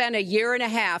I spent a year and a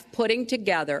half putting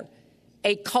together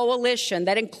a coalition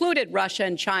that included Russia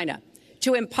and China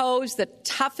to impose the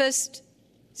toughest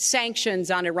sanctions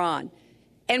on Iran.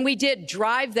 And we did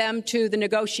drive them to the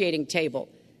negotiating table.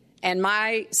 And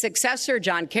my successor,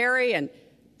 John Kerry, and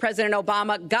President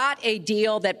Obama got a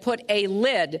deal that put a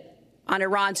lid on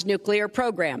Iran's nuclear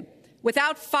program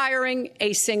without firing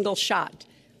a single shot.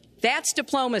 That's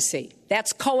diplomacy.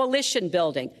 That's coalition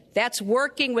building. That's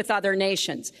working with other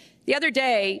nations. The other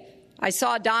day, I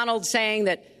saw Donald saying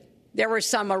that there were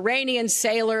some Iranian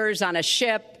sailors on a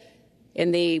ship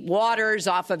in the waters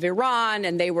off of Iran,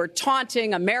 and they were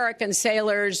taunting American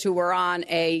sailors who were on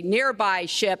a nearby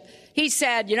ship. He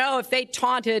said, you know, if they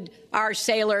taunted our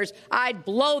sailors, I'd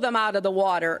blow them out of the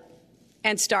water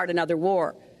and start another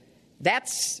war.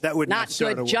 That's not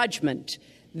good judgment.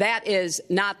 That is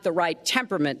not the right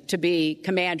temperament to be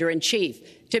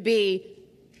commander-in-chief, to be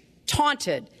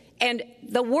taunted. And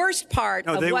the worst part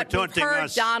of what we've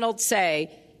heard Donald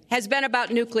say has been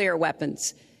about nuclear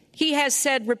weapons. He has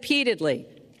said repeatedly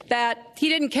that he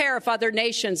didn't care if other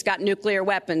nations got nuclear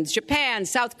weapons, Japan,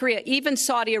 South Korea, even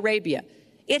Saudi Arabia.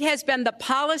 It has been the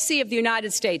policy of the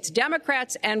United States,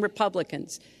 Democrats and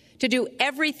Republicans, to do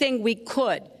everything we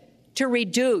could to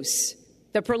reduce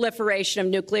the proliferation of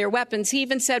nuclear weapons. He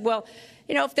even said, well,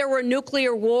 you know, if there were a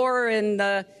nuclear war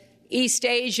in East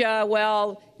Asia,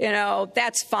 well, you know,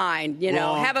 that's fine. You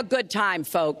know, have a good time,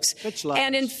 folks.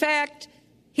 And in fact,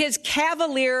 his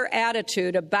cavalier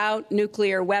attitude about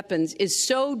nuclear weapons is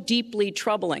so deeply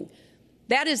troubling.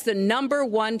 That is the number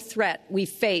one threat we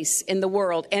face in the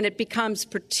world, and it becomes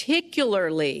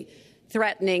particularly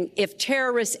threatening if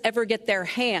terrorists ever get their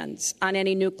hands on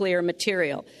any nuclear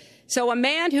material. So a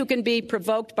man who can be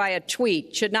provoked by a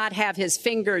tweet should not have his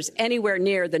fingers anywhere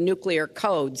near the nuclear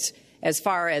codes, as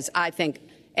far as I think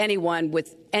anyone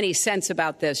with any sense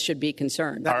about this should be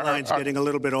concerned. That line's getting a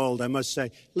little bit old, I must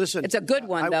say. Listen, it's a good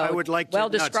one, though. I would like to, well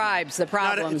describes the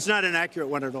problem. It's not an accurate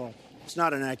one at all. It's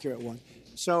not an accurate one.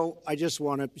 So I just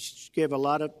want to give a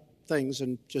lot of things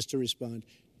and just to respond.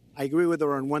 I agree with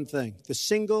her on one thing. The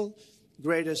single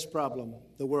greatest problem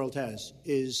the world has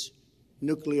is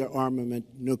nuclear armament,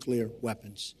 nuclear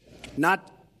weapons.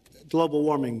 Not global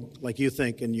warming like you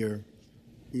think and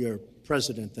your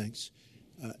president thinks.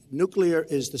 Nuclear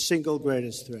is the single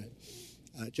greatest threat.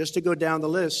 Just to go down the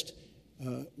list,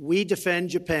 we defend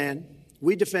Japan,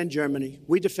 we defend Germany,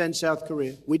 we defend South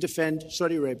Korea, we defend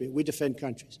Saudi Arabia, we defend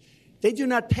countries. They do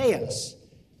not pay us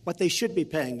what they should be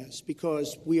paying us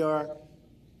because we are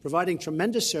providing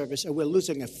tremendous service and we're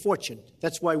losing a fortune.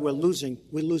 That's why we're losing.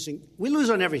 We lose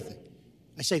on everything.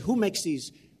 I say, who makes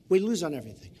these? We lose on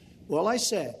everything. Well, I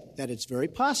said that it's very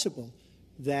possible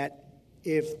that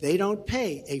if they don't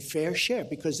pay a fair share,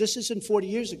 because this isn't 40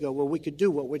 years ago where we could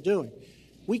do what we're doing.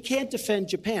 We can't defend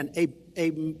Japan, a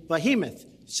behemoth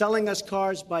selling us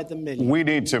cars by the million. We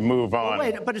need to move on.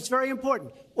 Well, wait, but it's very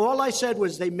important. All I said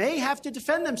was they may have to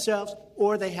defend themselves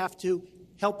or they have to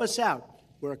help us out.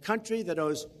 We're a country that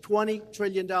owes $20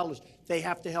 trillion. They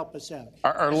have to help us out.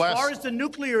 As far as the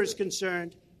nuclear is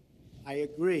concerned, I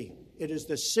agree. It is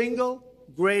the single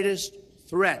greatest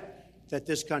threat that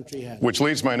this country has. Which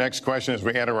leads my next question as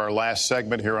we enter our last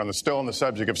segment here still on the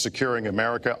subject of securing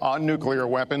America. On nuclear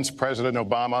weapons, President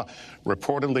Obama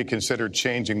reportedly considered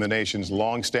changing the nation's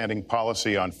longstanding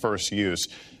policy on first use.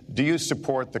 Do you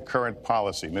support the current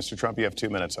policy? Mr. Trump, you have 2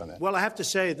 minutes on that. Well, I have to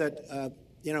say that,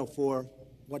 for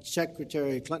what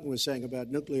Secretary Clinton was saying about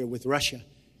nuclear with Russia,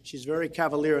 she's very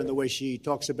cavalier in the way she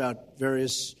talks about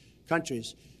various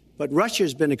countries. But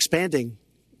Russia's been expanding.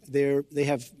 They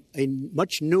have a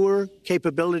much newer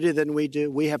capability than we do.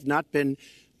 We have not been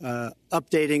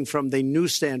updating from the new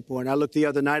standpoint. I looked the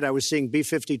other night, I was seeing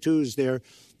B-52s. They're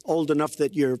old enough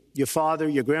that your father,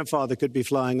 your grandfather could be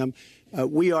flying them.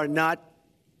 We are not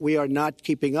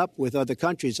keeping up with other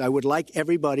countries. I would like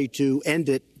everybody to end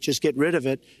it, just get rid of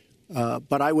it,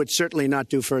 but I would certainly not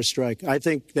do first strike. I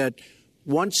think that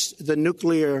once the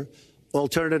nuclear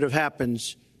alternative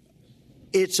happens,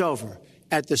 it's over.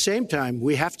 At the same time,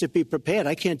 we have to be prepared.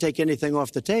 I can't take anything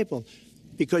off the table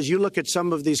because you look at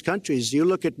some of these countries. You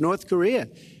look at North Korea.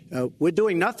 We're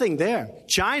doing nothing there.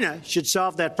 China should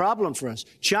solve that problem for us.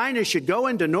 China should go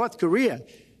into North Korea.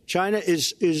 China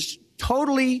is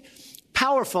totally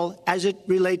powerful as it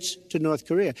relates to North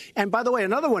Korea. And by the way,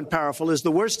 another one powerful is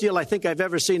the worst deal I think I've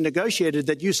ever seen negotiated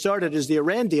that you started is the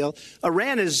Iran deal.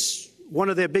 Iran is one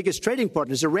of their biggest trading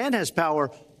partners. Iran has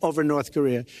power over North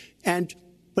Korea. And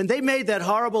when they made that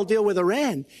horrible deal with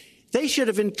Iran, they should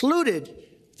have included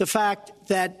the fact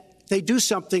that they do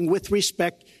something with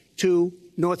respect to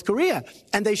North Korea.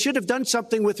 And they should have done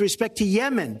something with respect to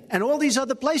Yemen and all these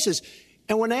other places.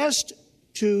 And when asked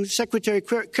to Secretary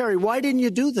Kerry, why didn't you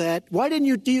do that? Why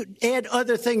didn't you add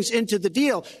other things into the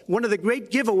deal? One of the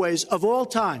great giveaways of all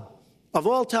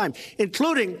time,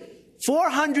 including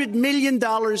 $400 million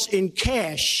in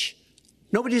cash.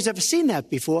 Nobody's ever seen that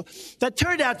before. That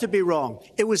turned out to be wrong.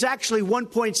 It was actually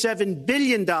 $1.7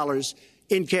 billion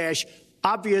in cash.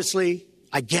 Obviously,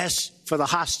 I guess, for the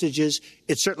hostages,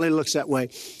 it certainly looks that way.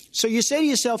 So you say to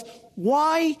yourself,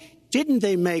 why didn't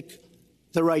they make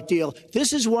the right deal?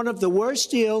 This is one of the worst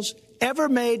deals ever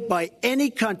made by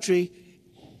any country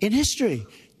in history.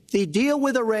 The deal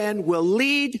with Iran will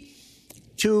lead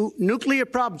to nuclear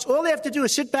problems. All they have to do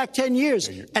is sit back 10 years,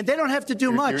 and they don't have to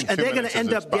do much, and they're going to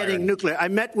end up getting nuclear. I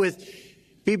met with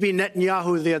Bibi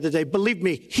Netanyahu the other day. Believe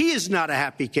me, he is not a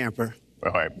happy camper.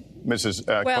 All right. Mrs.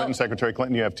 Clinton, Secretary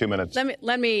Clinton, you have 2 minutes.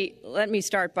 Let me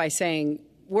start by saying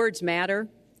words matter.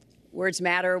 Words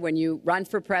matter when you run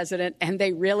for president, and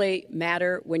they really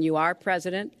matter when you are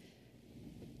president.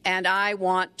 And I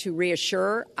want to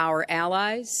reassure our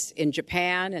allies in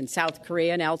Japan and South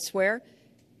Korea and elsewhere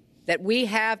that we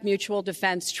have mutual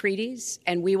defense treaties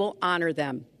and we will honor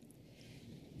them.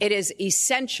 It is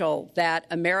essential that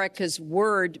America's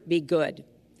word be good.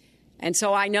 And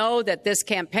so I know that this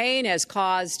campaign has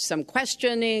caused some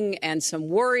questioning and some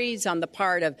worries on the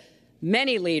part of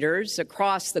many leaders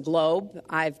across the globe.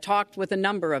 I've talked with a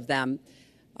number of them.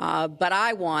 But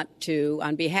I want to,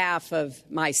 on behalf of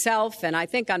myself and I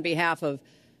think on behalf of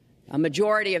a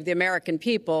majority of the American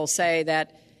people, say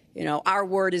that, our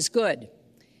word is good.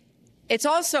 It's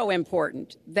also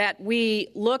important that we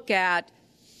look at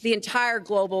the entire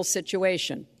global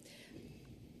situation.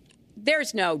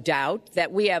 There's no doubt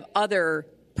that we have other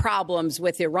problems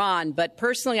with Iran, but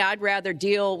personally, I'd rather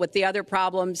deal with the other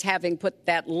problems having put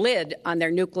that lid on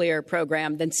their nuclear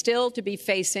program than still to be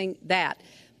facing that.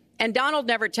 And Donald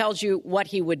never tells you what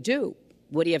he would do.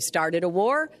 Would he have started a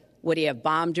war? Would he have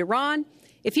bombed Iran?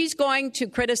 If he's going to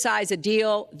criticize a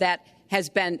deal that has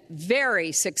been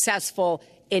very successful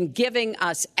in giving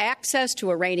us access to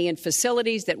Iranian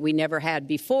facilities that we never had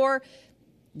before,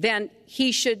 then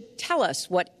he should tell us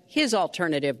what his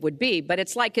alternative would be. But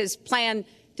it's like his plan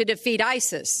to defeat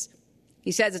ISIS.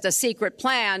 He says it's a secret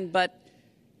plan, but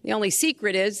the only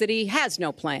secret is that he has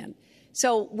no plan.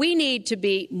 So we need to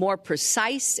be more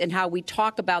precise in how we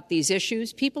talk about these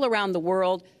issues. People around the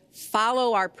world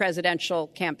follow our presidential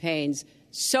campaigns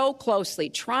so closely,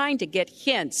 trying to get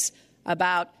hints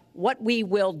about what we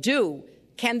will do.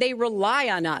 Can they rely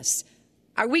on us?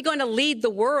 Are we going to lead the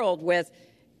world with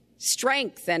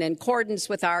strength and in accordance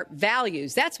with our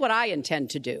values? That's what I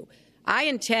intend to do. I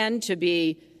intend to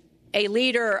be a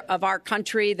leader of our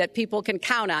country that people can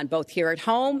count on, both here at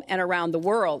home and around the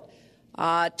world,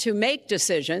 to make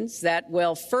decisions that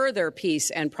will further peace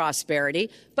and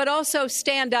prosperity, but also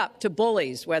stand up to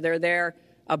bullies, whether they're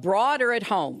abroad or at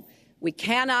home. We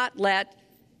cannot let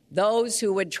those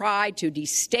who would try to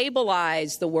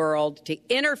destabilize the world, to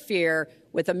interfere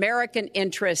with American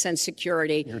interests and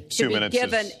security, to be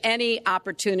given any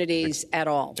opportunities at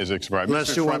all.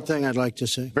 Lester, one thing I'd like to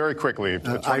say. Very quickly.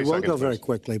 I will go very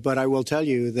quickly, but I will tell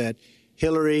you that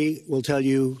Hillary will tell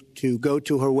you to go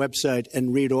to her website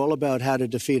and read all about how to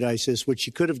defeat ISIS, which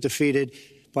she could have defeated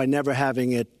by never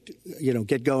having it,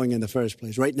 get going in the first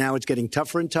place. Right now, it's getting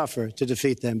tougher and tougher to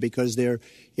defeat them because they're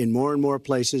in more and more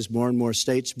places, more and more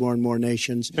states, more and more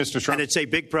nations. Mr. Trump. And it's a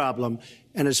big problem.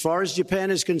 And as far as Japan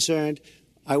is concerned,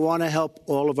 I want to help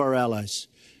all of our allies.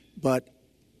 But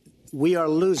we are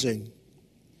losing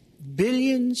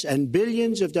billions and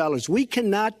billions of dollars. We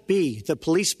cannot be the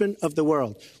policeman of the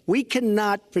world. We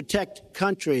cannot protect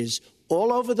countries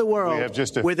all over the world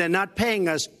where they're not paying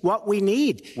us what we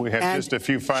need. We have just a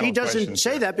few final questions. She doesn't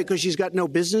say that because she's got no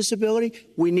business ability.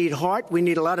 We need heart. We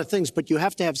need a lot of things. But you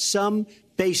have to have some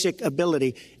basic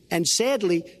ability. And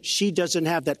sadly, she doesn't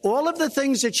have that. All of the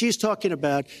things that she's talking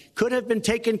about could have been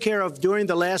taken care of during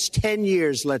the last 10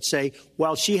 years, let's say,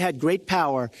 while she had great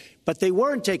power. But they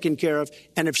weren't taken care of.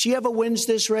 And if she ever wins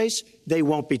this race, they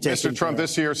won't be taken care of. Mr. Trump,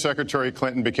 this year, Secretary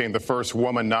Clinton became the first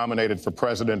woman nominated for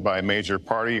president by a major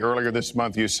party. Earlier this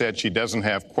month, you said she doesn't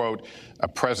have, quote, a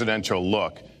presidential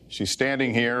look. She's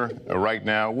standing here right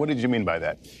now. What did you mean by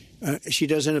that? She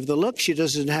doesn't have the look. She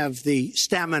doesn't have the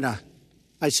stamina.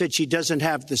 I said she doesn't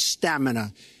have the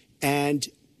stamina. And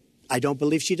I don't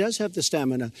believe she does have the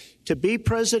stamina. To be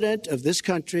president of this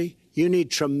country, you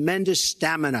need tremendous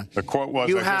stamina. The quote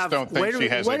was, I just don't think she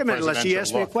has a presidential look. Wait a minute, Leslie, you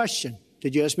asked me a question.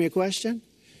 Did you ask me a question?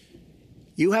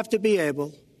 You have to be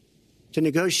able to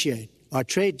negotiate our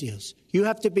trade deals. You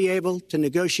have to be able to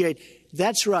negotiate,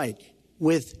 that's right,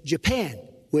 with Japan,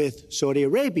 with Saudi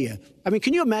Arabia. I mean,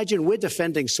 can you imagine we're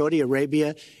defending Saudi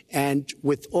Arabia, and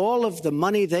with all of the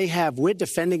money they have, we're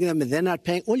defending them and they're not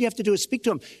paying? All you have to do is speak to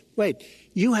them. Wait,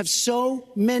 you have so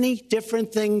many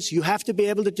different things you have to be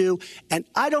able to do, and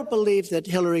I don't believe that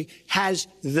Hillary has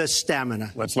the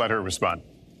stamina. Let's let her respond.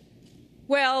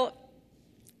 Well,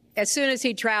 as soon as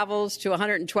he travels to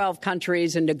 112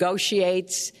 countries and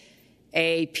negotiates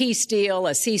a peace deal,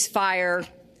 a ceasefire,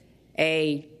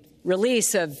 a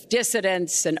release of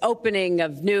dissidents, an opening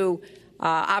of new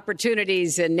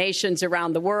opportunities in nations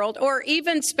around the world, or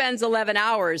even spends 11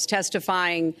 hours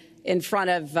testifying in front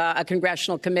of a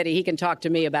congressional committee, he can talk to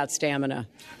me about stamina.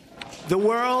 The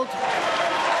world,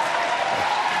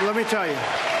 let me tell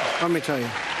you,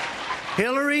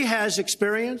 Hillary has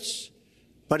experience,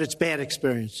 but it's bad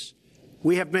experience.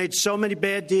 We have made so many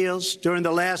bad deals during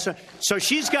the last. So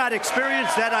she's got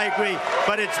experience, that I agree,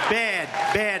 but it's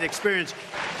bad experience.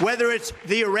 Whether it's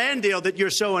the Iran deal that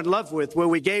you're so in love with, where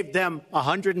we gave them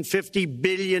 $150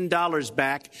 billion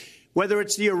back, whether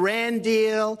it's the Iran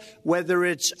deal, whether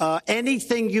it's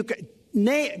anything you can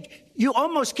name, you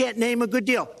almost can't name a good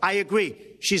deal. I agree.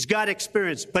 She's got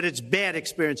experience, but it's bad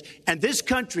experience. And this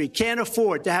country can't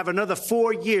afford to have another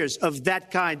 4 years of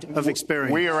that kind of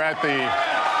experience. We are at the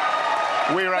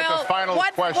final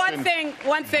question.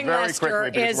 One thing, Lester,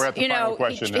 is,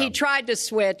 he tried to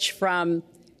switch from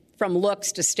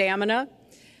looks to stamina.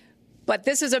 But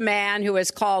this is a man who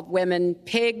has called women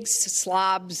pigs,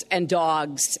 slobs, and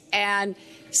dogs, and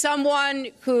someone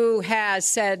who has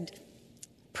said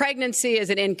pregnancy is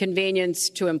an inconvenience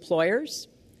to employers,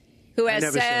 who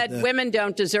has said women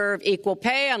don't deserve equal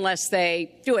pay unless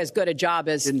they do as good a job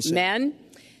as men.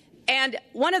 And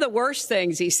one of the worst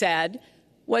things he said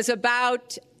was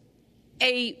about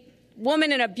a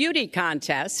woman in a beauty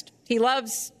contest. He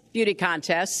loves beauty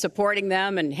contests, supporting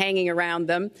them and hanging around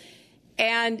them.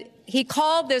 And he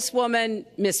called this woman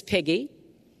Miss Piggy.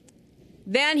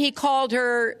 Then he called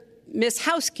her Miss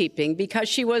Housekeeping because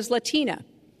she was Latina.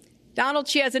 Donald,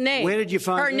 she has a name. Where did you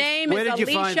find her this? name is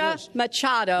Alicia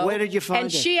Machado. Where did you find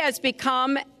and it? she has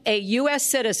become a U.S.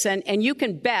 citizen, and you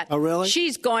can bet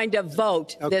she's going to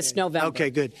vote this November. Okay,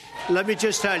 good. Let me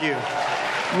just tell you.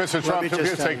 Mr. Trump, we'll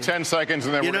just take 10 seconds,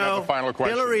 and then we're going to have the final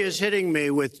question. Hillary is hitting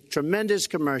me with tremendous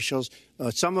commercials.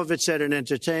 Some of it said in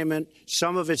entertainment.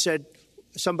 Some of it said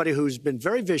somebody who's been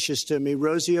very vicious to me,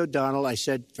 Rosie O'Donnell. I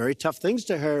said very tough things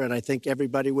to her, and I think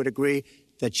everybody would agree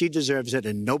that she deserves it,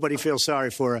 and nobody feels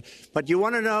sorry for her. But you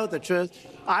want to know the truth?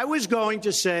 I was going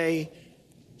to say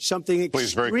something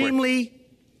extremely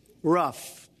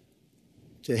rough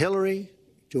to Hillary,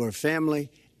 to her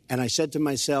family, and I said to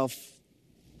myself,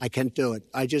 I can't do it.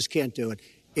 I just can't do it.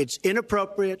 It's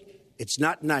inappropriate. It's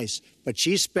not nice. But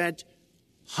she spent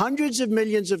hundreds of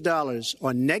millions of dollars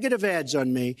on negative ads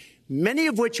on me, many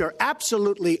of which are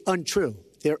absolutely untrue.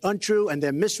 They're untrue and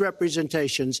they're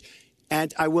misrepresentations.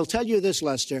 And I will tell you this,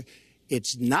 Lester,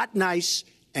 it's not nice,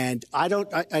 And I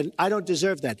don't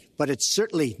deserve that. But it's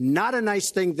certainly not a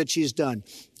nice thing that she's done.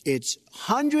 It's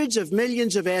hundreds of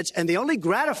millions of ads. And the only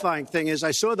gratifying thing is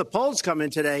I saw the polls come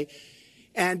in today.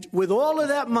 And with all of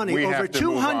that money, over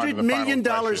 $200 million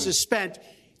is spent.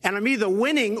 And I'm either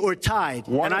winning or tied.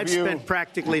 And I've spent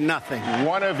practically nothing.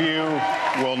 One of you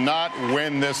will not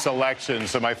win this election.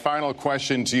 So my final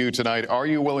question to you tonight, are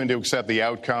you willing to accept the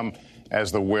outcome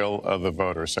as the will of the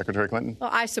voters? Secretary Clinton?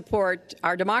 Well, I support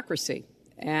our democracy.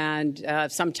 And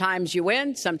sometimes you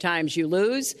win, sometimes you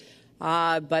lose.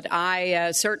 But I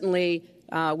certainly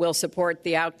will support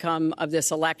the outcome of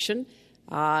this election.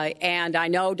 And I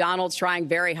know Donald's trying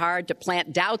very hard to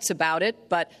plant doubts about it,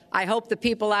 but I hope the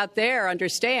people out there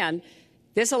understand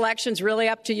this election's really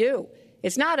up to you.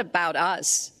 It's not about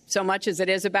us so much as it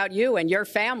is about you and your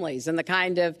families and the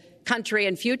kind of country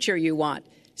and future you want.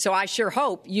 So I sure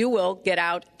hope you will get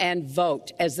out and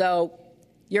vote as though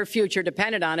your future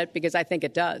depended on it, because I think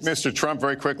it does. Mr. Trump,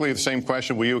 very quickly, the same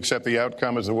question. Will you accept the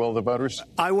outcome as the will of the voters?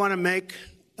 I want to make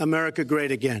America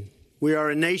great again. We are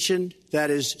a nation that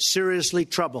is seriously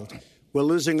troubled. We're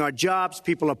losing our jobs.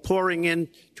 People are pouring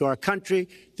into our country.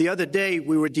 The other day,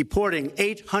 we were deporting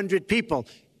 800 people,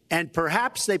 and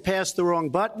perhaps they passed the wrong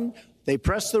button, they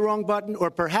pressed the wrong button, or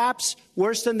perhaps,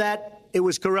 worse than that, it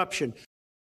was corruption.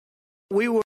 We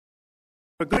were,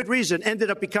 for good reason, ended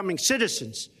up becoming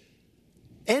citizens.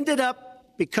 Ended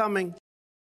up becoming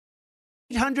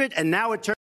 800, and now it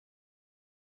turned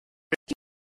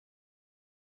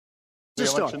the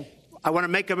election. I want to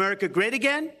make America great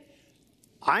again.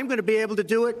 I'm going to be able to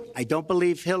do it. I don't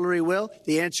believe Hillary will.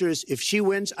 The answer is, if she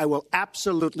wins, I will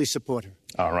absolutely support her.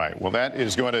 All right. Well, that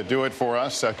is going to do it for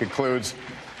us. That concludes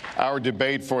our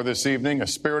debate for this evening. A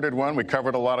spirited one. We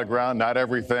covered a lot of ground. Not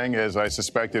everything, as I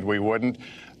suspected we would.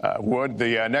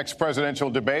 The next presidential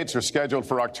debates are scheduled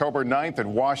for October 9th at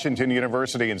Washington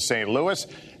University in St. Louis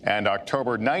and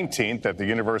October 19th at the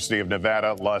University of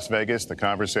Nevada, Las Vegas. The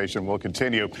conversation will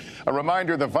continue. A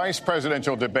reminder, the vice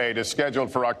presidential debate is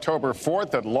scheduled for October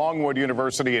 4th at Longwood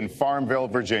University in Farmville,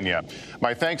 Virginia.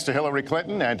 My thanks to Hillary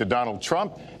Clinton and to Donald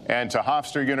Trump and to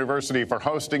Hofstra University for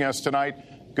hosting us tonight.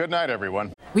 Good night,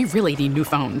 everyone. We really need new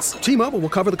phones. T-Mobile will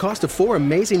cover the cost of 4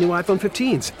 amazing new iPhone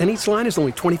 15s, and each line is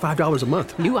only $25 a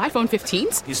month. New iPhone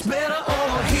 15s? It's better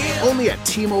over here. Only at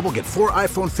T-Mobile, get 4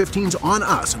 iPhone 15s on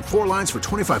us and 4 lines for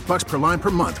 $25 per line per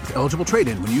month with eligible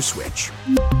trade-in when you switch.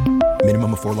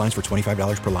 Minimum of 4 lines for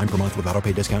 $25 per line per month with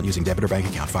autopay discount using debit or bank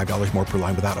account. $5 more per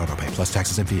line without autopay, plus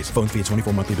taxes and fees. Phone fee at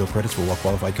 24 monthly bill credits for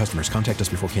well-qualified customers. Contact us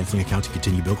before canceling account to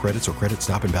continue bill credits or credit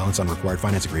stop and balance on required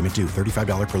finance agreement due.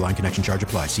 $35 per line connection charge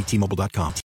applies. See T-Mobile.com.